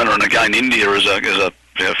 for China and again India is a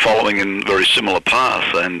following in a very similar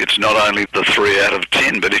path, and it's not only the 3 out of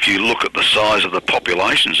 10, but if you look at the size of the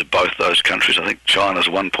populations of both those countries, I think China's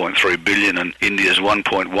 1.3 billion and India's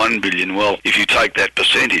 1.1 billion. Well, if you take that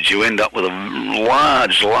percentage, you end up with a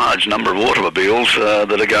large number of automobiles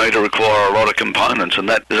that are going to require a lot of components, and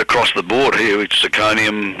that is across the board here. It's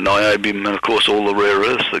zirconium, niobium, and of course all the rare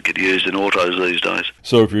earths that get used in autos these days.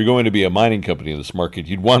 So if you're going to be a mining company in this market,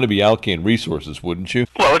 you'd want to be Alkane Resources, wouldn't you?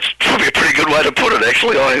 Well, it's probably a pretty good way to put it,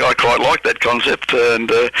 actually. I quite like that concept, and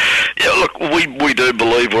look, we do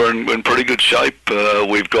believe we're in pretty good shape.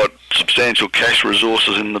 We've got substantial cash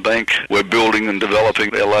resources in the bank. We're building and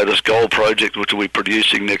developing our latest gold project, which we'll be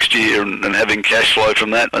producing next year, and having cash flow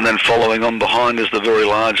from that, and then following on behind is the very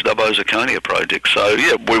large Dubbo Zirconia project. So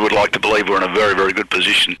yeah, we would like to believe we're in a very, very good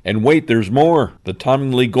position. And wait, there's more. The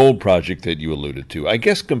Tommy Lee Gold project that you alluded to. I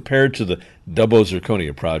guess compared to the Dubbo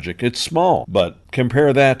Zirconia project. It's small, but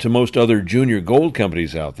compare that to most other junior gold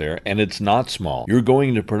companies out there, and it's not small. You're going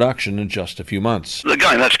into production in just a few months.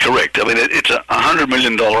 Again, that's correct. I mean, it's a $100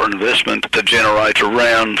 million investment to generate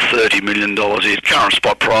around $30 million a year. Current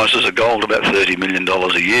spot prices of gold about $30 million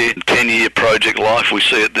a year. 10-year project life we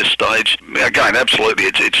see at this stage. Again, absolutely,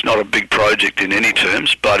 it's not a big project in any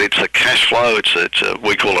terms, but it's a cash flow.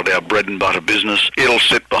 We call it our bread and butter business. It'll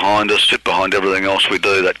sit behind us, sit behind everything else we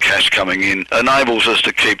do. That cash coming in enables us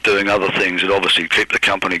to keep doing other things. It obviously keep the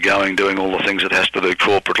company going, doing all the things it has to do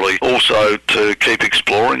corporately. Also to keep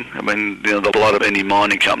exploring. I mean, the blood of any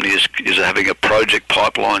mining company is having a project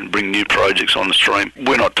pipeline, bring new projects on the stream.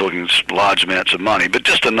 We're not talking large amounts of money, but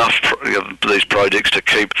just enough for these projects to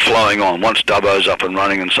keep flowing on. Once Dubbo's up and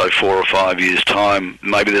running in, say, 4 or 5 years' time,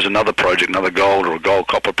 maybe there's another project, another gold or a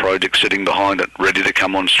gold-copper project sitting behind it, ready to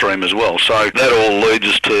come on stream as well. So that all leads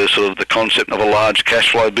us to sort of the concept of a large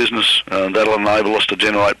cash flow business. That'll enable us to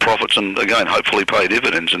generate profits and, again, hopefully pay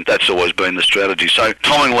dividends, and that's always been the strategy. So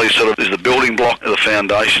Tollingly sort of is the building block, the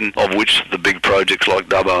foundation of which the big projects like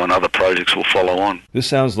Dubbo and other projects will follow on. This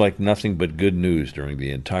sounds like nothing but good news during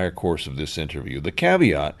the entire course of this interview. The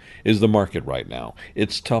caveat is the market right now.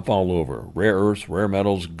 It's tough all over. Rare earths, rare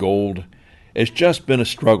metals, gold. It's just been a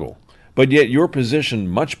struggle. But yet you're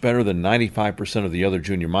positioned much better than 95% of the other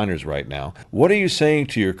junior miners right now. What are you saying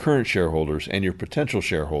to your current shareholders and your potential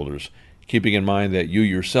shareholders, keeping in mind that you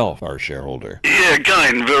yourself are a shareholder? Yeah,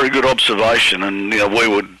 again, very good observation. And we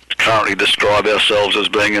would currently describe ourselves as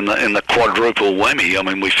being in the quadruple whammy. I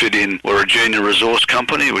mean, we fit in. We're a junior resource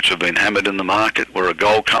company, which have been hammered in the market. We're a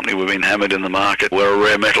gold company, we've been hammered in the market. We're a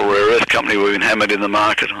rare metal, rare earth company, we've been hammered in the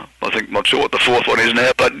market. I think, not sure what the fourth one is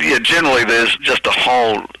now, but yeah, generally there's just a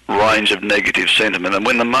whole range of negative sentiment. And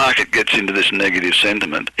when the market gets into this negative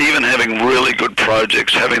sentiment, even having really good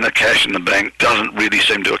projects, having the cash in the bank doesn't really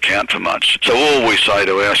seem to account for much. So all we say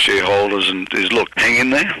to our shareholders is, look, hang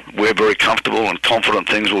in there. We're very comfortable and confident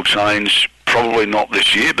things will change. Probably not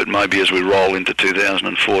this year, but maybe as we roll into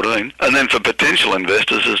 2014. And then for potential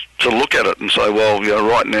investors is to look at it and say, well,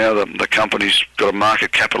 right now the company's got a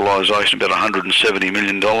market capitalisation about $170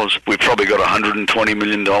 million. We've probably got $120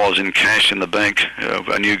 million in cash in the bank,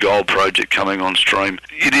 a new gold project coming on stream.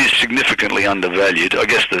 It is significantly undervalued. I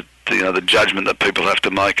guess the judgment that people have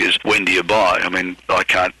to make is, when do you buy? I mean, I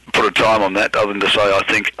can't put a time on that other than to say I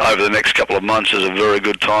think over the next couple of months is a very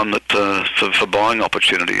good time for buying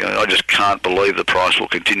opportunity. I just can't believe the price will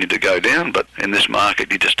continue to go down, but in this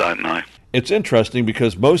market you just don't know. It's interesting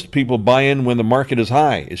because most people buy in when the market is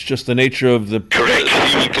high. It's just the nature of the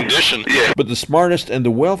human condition. Yeah. But the smartest and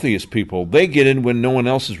the wealthiest people, they get in when no one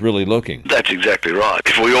else is really looking. That's exactly right.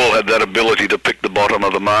 If we all had that ability to pick the bottom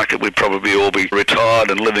of the market, we'd probably all be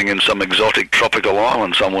retired and living in some exotic tropical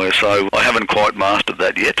island somewhere. So I haven't quite mastered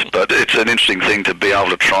that yet, but it's an interesting thing to be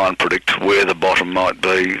able to try and predict where the bottom might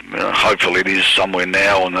be. Hopefully it is somewhere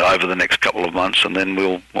now and over the next couple of months, and then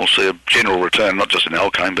we'll see a general return, not just in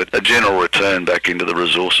Alkane, but a general return back into the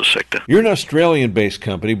resources sector. You're an Australian-based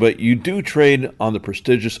company, but you do trade on the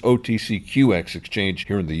prestigious OTCQX exchange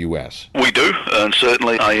here in the U.S. We do, and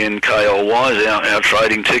certainly ANKLY is our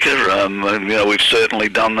trading ticker. We've certainly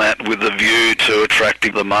done that with the view to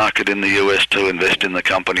attracting the market in the U.S. to invest in the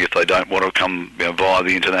company if they don't want to come via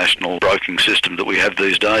the international broking system that we have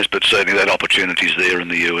these days, but certainly that opportunity is there in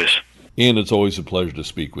the U.S. Ian, it's always a pleasure to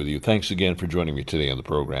speak with you. Thanks again for joining me today on the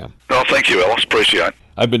program. Oh, thank you, Ellis. Appreciate it.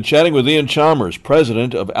 I've been chatting with Ian Chalmers,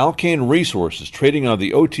 president of Alkane Resources, trading on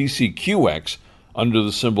the OTCQX under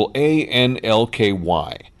the symbol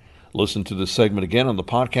ANLKY. Listen to this segment again on the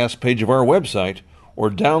podcast page of our website or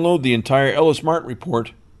download the entire Ellis Martin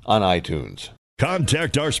Report on iTunes.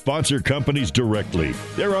 Contact our sponsor companies directly.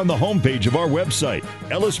 They're on the homepage of our website,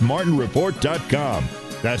 ellismartinreport.com.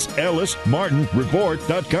 That's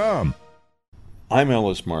ellismartinreport.com. I'm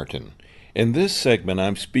Ellis Martin. In this segment,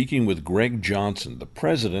 I'm speaking with Greg Johnson, the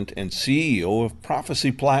president and CEO of Prophecy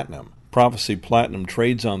Platinum. Prophecy Platinum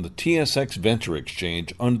trades on the TSX Venture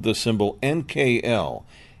Exchange under the symbol NKL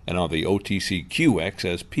and on the OTCQX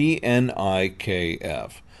as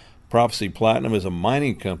PNIKF. Prophecy Platinum is a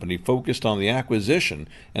mining company focused on the acquisition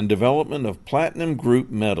and development of platinum group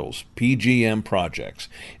metals, PGM projects,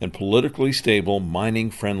 in politically stable,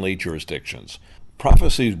 mining-friendly jurisdictions.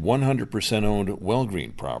 Prophecy's 100% owned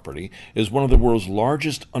Wellgreen property is one of the world's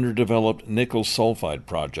largest underdeveloped nickel sulfide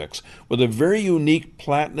projects with a very unique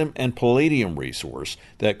platinum and palladium resource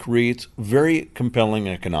that creates very compelling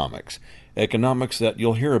economics that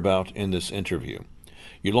you'll hear about in this interview.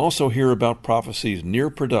 You'll also hear about Prophecy's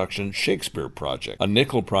near-production Shakespeare project, a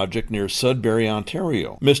nickel project near Sudbury,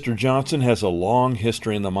 Ontario. Mr. Johnson has a long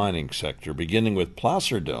history in the mining sector, beginning with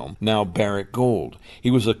Placer Dome, now Barrick Gold.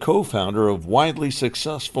 He was a co-founder of widely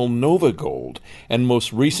successful Nova Gold and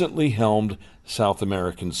most recently helmed South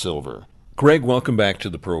American Silver. Greg, welcome back to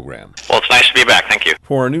the program. Well, it's nice to be back. Thank you.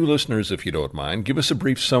 For our new listeners, if you don't mind, give us a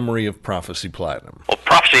brief summary of Prophecy Platinum. Well,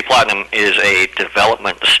 Prophecy Platinum is a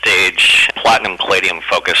development stage, platinum palladium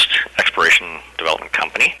focused exploration development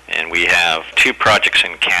company. And we have two projects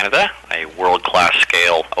in Canada, a world-class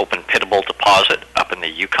scale open pittable deposit up in the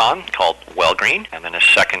Yukon called Wellgreen, and then a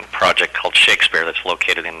second project called Shakespeare that's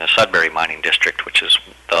located in the Sudbury Mining District, which is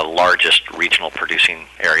the largest regional producing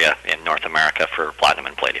area in North America for platinum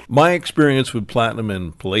and palladium. My experience with platinum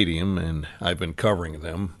and palladium, and I've been covering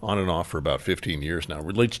them on and off for about 15 years now,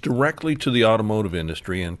 relates directly to the automotive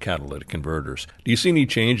industry and catalytic converters. Do you see any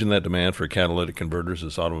change in that demand for catalytic converters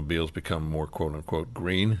as automobiles become more quote-unquote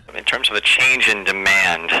green? In terms of the change in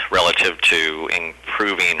demand relative to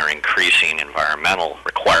improving or increasing environmental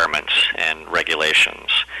requirements and regulations,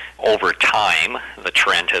 over time, the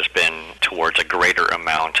trend has been towards a greater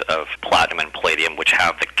amount of platinum and palladium, which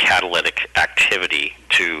have the catalytic activity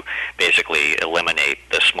to basically eliminate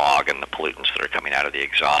the smog and the pollutants that are coming out of the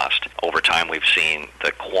exhaust. Over time, we've seen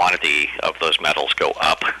the quantity of those metals go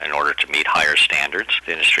up in order to meet higher standards.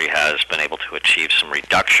 The industry has been able to achieve some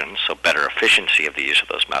reductions, so better efficiency of the use of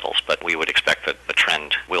those metals, but we would expect that the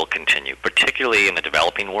trend will continue, particularly in the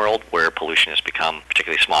developing world where pollution has become,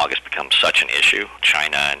 particularly smog, has become such an issue.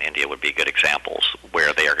 China and India would be good examples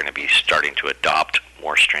where they are going to be starting to adopt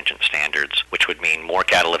more stringent standards, which would mean more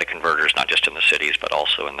catalytic converters, not just in the cities, but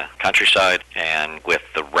also in the countryside. And with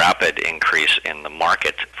the rapid increase in the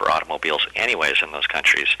market for automobiles anyways in those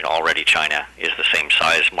countries, already China is the same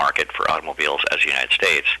size market for automobiles as the United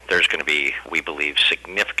States. There's going to be, we believe,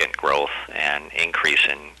 significant growth and increase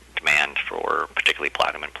in demand for particularly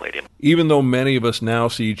platinum and palladium. Even though many of us now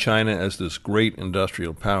see China as this great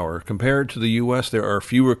industrial power, compared to the U.S., there are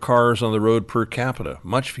fewer cars on the road per capita,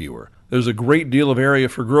 much fewer. There's a great deal of area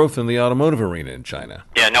for growth in the automotive arena in China.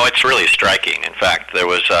 Yeah, no, it's really striking. In fact, there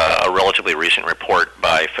was a relatively recent report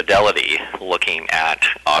by Fidelity looking at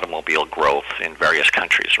automobile growth in various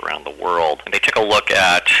countries around the world. And they took a look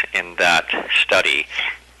at, in that study,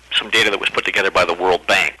 some data that was put together by the World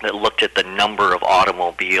Bank that looked at the number of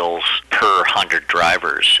automobiles per 100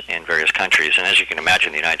 drivers in various countries. And as you can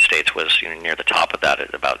imagine, the United States was near the top of that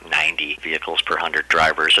at about 90 vehicles per 100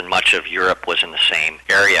 drivers, and much of Europe was in the same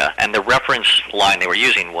area. And the reference line they were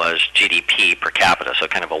using was GDP per capita, so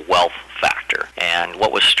kind of a wealth factor. And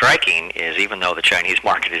what was striking is even though the Chinese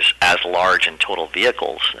market is as large in total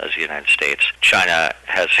vehicles as the United States, China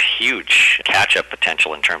has huge catch-up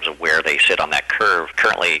potential in terms of where they sit on that curve.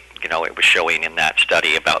 Currently, it was showing in that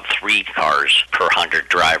study about 3 cars per 100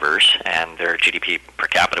 drivers, and their GDP per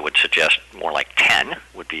capita would suggest more like 10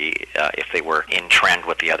 would be if they were in trend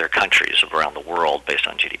with the other countries around the world based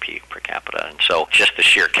on GDP per capita. And so just the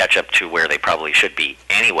sheer catch-up to where they probably should be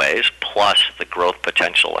anyways, plus the growth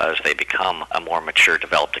potential as they become a more mature,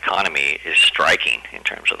 developed economy is striking in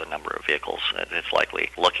terms of the number of vehicles that it's likely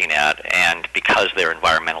looking at. And because their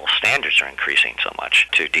environmental standards are increasing so much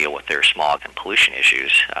to deal with their smog and pollution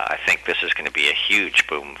issues, I think this is going to be a huge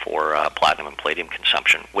boom for platinum and palladium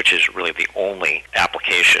consumption, which is really the only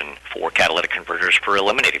application for catalytic converters for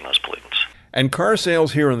eliminating those pollutants. And car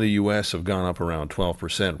sales here in the U.S. have gone up around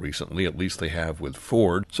 12% recently, at least they have with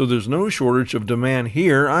Ford, so there's no shortage of demand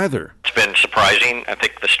here either. It's been surprising. I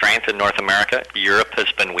think the strength in North America. Europe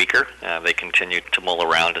has been weaker. They continue to mull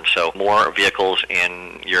around, and so more vehicles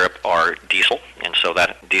in Europe are diesel, and so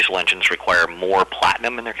that diesel engines require more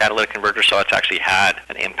platinum in their catalytic converters, so it's actually had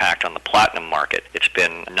an impact on the platinum market. It's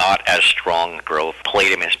been not as strong growth.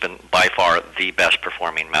 Palladium has been by far the best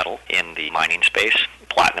performing metal in the mining space.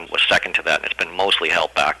 Platinum was second to that, and it's been mostly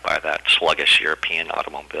held back by that sluggish European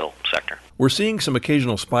automobile sector. We're seeing some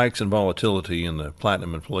occasional spikes in volatility in the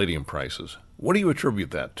platinum and palladium prices. What do you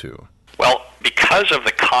attribute that to? Well, because of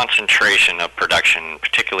the concentration of production,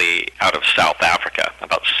 particularly out of South Africa,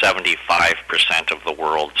 about 75% of the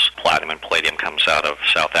world's platinum and palladium comes out of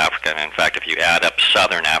South Africa. And in fact, if you add up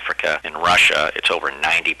Southern Africa and Russia, it's over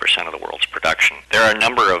 90% of the world's production. There are a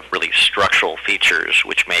number of really structural features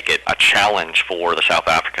which make it a challenge for the South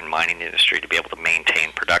African mining industry to be able to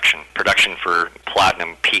maintain production. Production for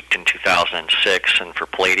platinum peaked in 2006, and for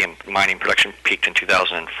palladium mining production peaked in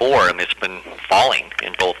 2004, and it's been falling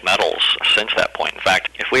in both metals since that point. point. In fact,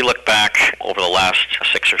 if we look back over the last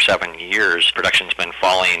 6 or 7 years, production's been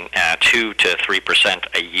falling at 2 to 3%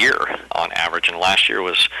 a year on average, and last year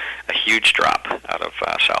was a huge drop out of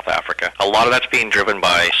South Africa. A lot of that's being driven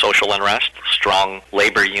by social unrest, strong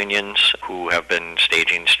labor unions who have been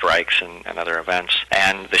staging strikes and other events,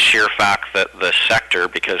 and the sheer fact that the sector,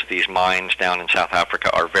 because these mines down in South Africa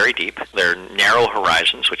are very deep, they're narrow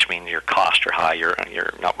horizons, which means your costs are high, you're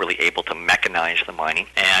not really able to mechanize the mining,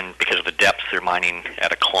 and because of the depth, they're mining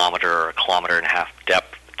at a kilometer or a kilometer and a half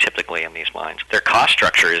depth typically in these mines. Their cost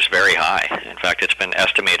structure is very high. In fact, it's been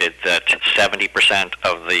estimated that 70%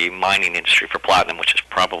 of the mining industry for platinum, which is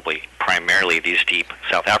probably primarily these deep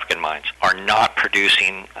South African mines, are not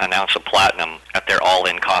producing an ounce of platinum at their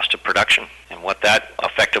all-in cost of production. And what that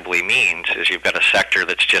effectively means is you've got a sector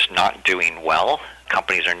that's just not doing well.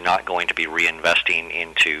 Companies are not going to be reinvesting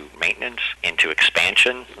into maintenance, into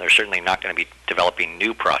expansion. They're certainly not going to be developing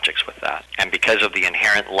new projects with that. And because of the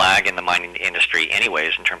inherent lag in the mining industry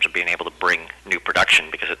anyways, in terms of being able to bring new production,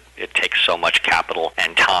 because it takes so much capital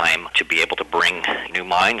and time to be able to bring new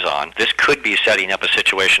mines on, this could be setting up a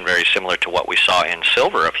situation very similar to what we saw in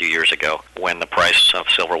silver a few years ago, when the price of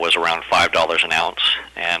silver was around $5 an ounce,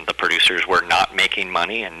 and the producers were not making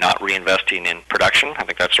money and not reinvesting in production. I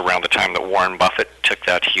think that's around the time that Warren Buffett took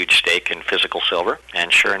that huge stake in physical silver.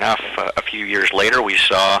 And sure enough, a few years later, we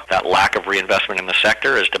saw that lack of reinvestment in the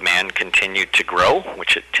sector as demand continued to grow,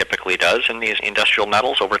 which it typically does in these industrial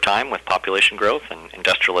metals over time with population growth and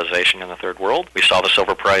industrialization in the third world. We saw the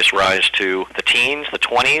silver price rise to the teens, the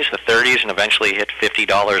 20s, the 30s, and eventually hit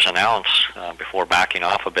 $50 an ounce before backing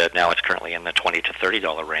off a bit. Now it's currently in the $20 to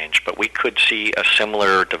 $30 range. But we could see a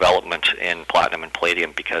similar development in platinum and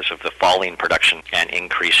palladium because of the falling production and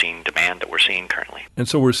increasing demand that we're seeing currently. And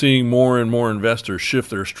so we're seeing more and more investors shift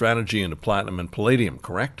their strategy into platinum and palladium,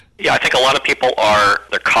 correct? Yeah, I think a lot of people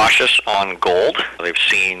they're cautious on gold. They've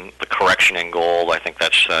seen the correction in gold. I think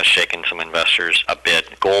that's shaken some investors a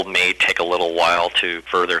bit. Gold may take a little while to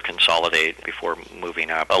further consolidate before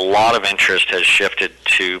moving up. A lot of interest has shifted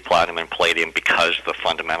to platinum and palladium because the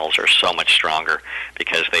fundamentals are so much stronger,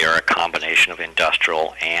 because they are a combination of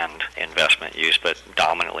industrial and investment use, but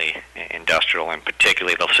dominantly industrial, and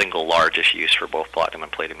particularly the single largest use for both platinum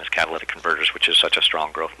and palladium is catalytic converters, which is such a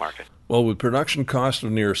strong growth market. Well, with production cost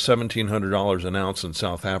of near $1,700 an ounce in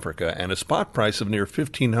South Africa and a spot price of near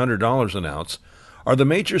 $1,500 an ounce, are the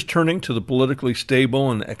majors turning to the politically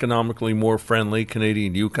stable and economically more friendly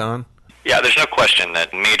Canadian Yukon? Yeah, there's no question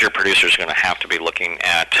that major producers are going to have to be looking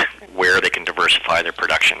at where they can diversify their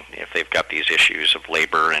production if they've got these issues of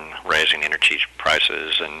labor and rising energy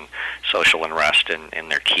prices and social unrest in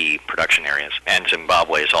their key production areas. And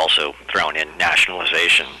Zimbabwe has also thrown in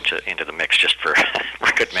nationalization into the mix just for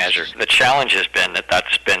good measure. The challenge has been that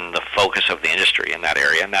that's been the focus of the industry in that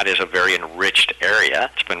area, and that is a very enriched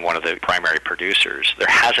area. It's been one of the primary producers. There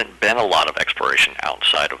hasn't been a lot of exploration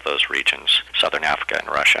outside of those regions, Southern Africa and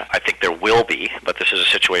Russia. I think there will be, but this is a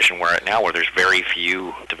situation where there's very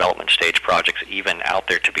few development stage projects even out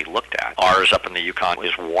there to be looked at. Ours up in the Yukon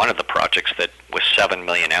is one of the projects that with 7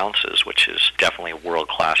 million ounces, which is definitely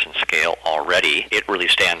world-class in scale already, it really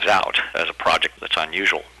stands out as a project that's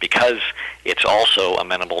unusual because it's also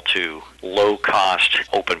amenable to low-cost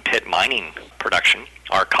open-pit mining production.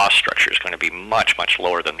 Our cost structure is going to be much, much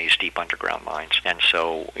lower than these deep underground mines. And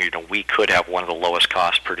so, we could have one of the lowest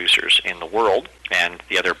cost producers in the world. And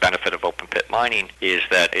the other benefit of open pit mining is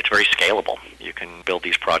that it's very scalable. You can build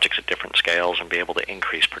these projects at different scales and be able to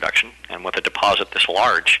increase production. And with a deposit this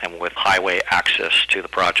large and with highway access to the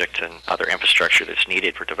project and other infrastructure that's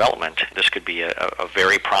needed for development, this could be a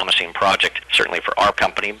very promising project, certainly for our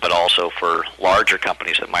company, but also for larger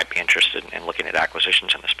companies that might be interested in looking at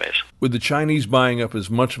acquisitions in the space. With the Chinese buying up as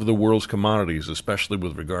much of the world's commodities, especially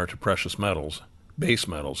with regard to precious metals, base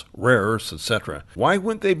metals, rare earths, etc., why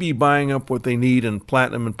wouldn't they be buying up what they need in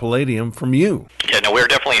platinum and palladium from you? Yeah, no, we're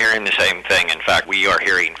definitely hearing the same thing. In fact, we are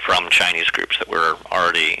hearing from Chinese groups that we're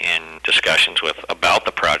already in discussions with about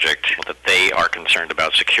the project that they are concerned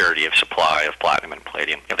about security of supply of platinum and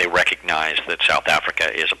palladium. They recognize that South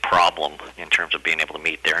Africa is a problem in terms of being able to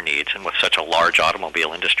meet their needs, and with such a large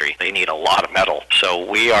automobile industry, they need a lot of metal. So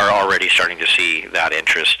we are already starting to see that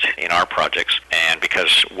interest in our projects, and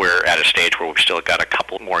because we're at a stage where we've still got a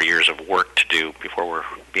couple more years of work to do before we're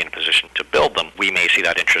be in a position to build them, we may see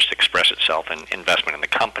that interest express itself in investment in the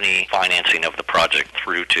company, financing of the project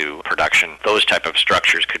through to production. Those type of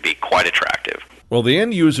structures could be quite attractive. Well, the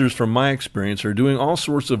end users, from my experience, are doing all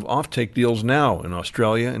sorts of offtake deals now in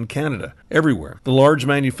Australia and Canada, everywhere. The large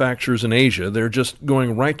manufacturers in Asia, they're just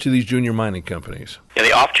going right to these junior mining companies. Yeah, the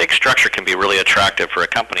offtake structure can be really attractive for a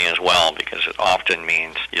company as well, because it often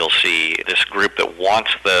means you'll see this group that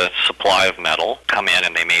wants the supply of metal come in,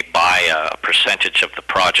 and they may buy a percentage of the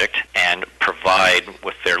project and provide,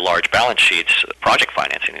 with their large balance sheets, project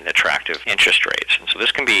financing and attractive interest rates. And so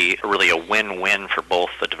this can be really a win-win for both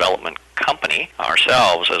the development company,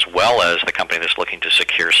 ourselves, as well as the company that's looking to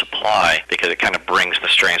secure supply, because it kind of brings the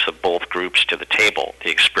strengths of both groups to the table.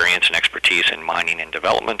 The experience and expertise in mining and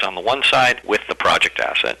development on the one side, with the project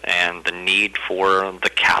asset, and the need for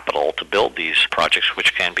the capital to build these projects,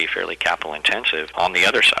 which can be fairly capital intensive, on the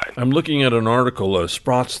other side. I'm looking at an article, a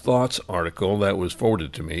Sprott's Thoughts article that was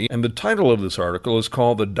forwarded to me, and the title of this article is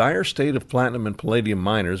called The Dire State of Platinum and Palladium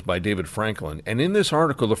Miners by David Franklin. And in this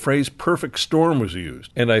article, the phrase perfect storm was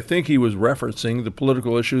used. And I think he was referencing the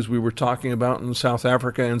political issues we were talking about in South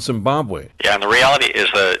Africa and Zimbabwe. Yeah, and the reality is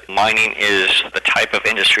that mining is the type of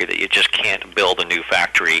industry that you just can't build a new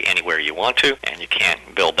factory anywhere you want to, and you can't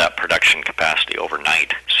build that production capacity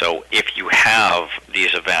overnight. So if you have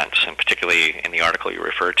these events, and particularly in the article you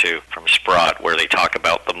referred to from Sprott, where they talk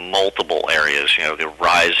about the multiple areas, the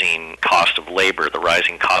rising cost of labor, the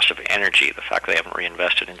rising cost of energy, the fact they haven't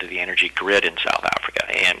reinvested into the energy grid in South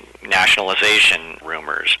Africa, and nationalization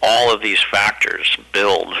rumors, all of these factors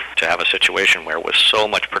build to have a situation where, with so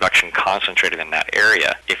much production concentrated in that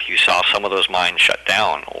area, if you saw some of those mines shut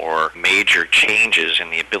down, or major changes in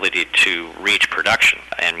the ability to reach production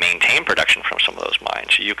and maintain production from some of those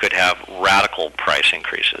mines, you could have radical price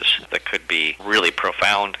increases that could be really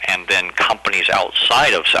profound, and then companies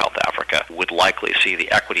outside of South Africa would likely see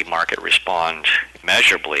the equity market respond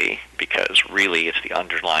measurably, because really it's the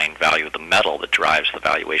underlying value of the metal that drives the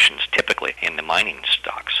valuations typically in the mining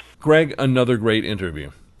stocks. Greg, another great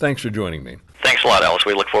interview. Thanks for joining me. Thanks a lot, Ellis.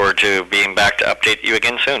 We look forward to being back to update you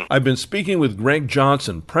again soon. I've been speaking with Greg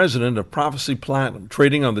Johnson, president of Prophecy Platinum,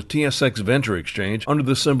 trading on the TSX Venture Exchange under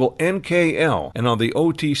the symbol NKL, and on the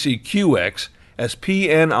OTCQX as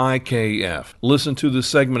PNIKF. Listen to this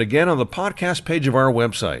segment again on the podcast page of our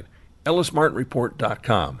website,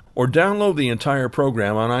 ellismartinreport.com, or download the entire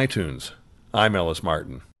program on iTunes. I'm Ellis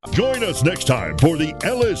Martin. Join us next time for the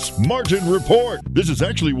Ellis Martin Report. This is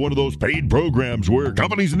actually one of those paid programs where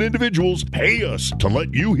companies and individuals pay us to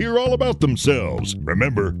let you hear all about themselves.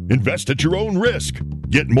 Remember, invest at your own risk.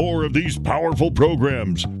 Get more of these powerful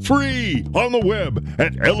programs free on the web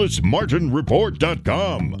at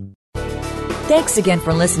ellismartinreport.com. Thanks again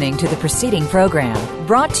for listening to the preceding program,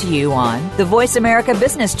 brought to you on the Voice America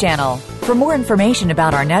Business Channel. For more information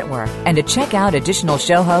about our network and to check out additional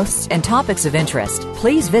show hosts and topics of interest,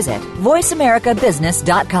 please visit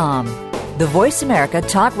voiceamericabusiness.com. The Voice America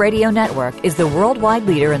Talk Radio Network is the worldwide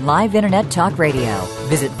leader in live Internet talk radio.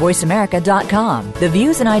 Visit voiceamerica.com. The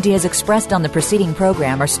views and ideas expressed on the preceding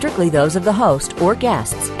program are strictly those of the host or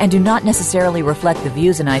guests and do not necessarily reflect the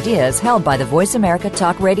views and ideas held by the Voice America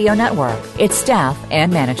Talk Radio Network, its staff,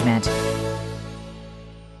 and management.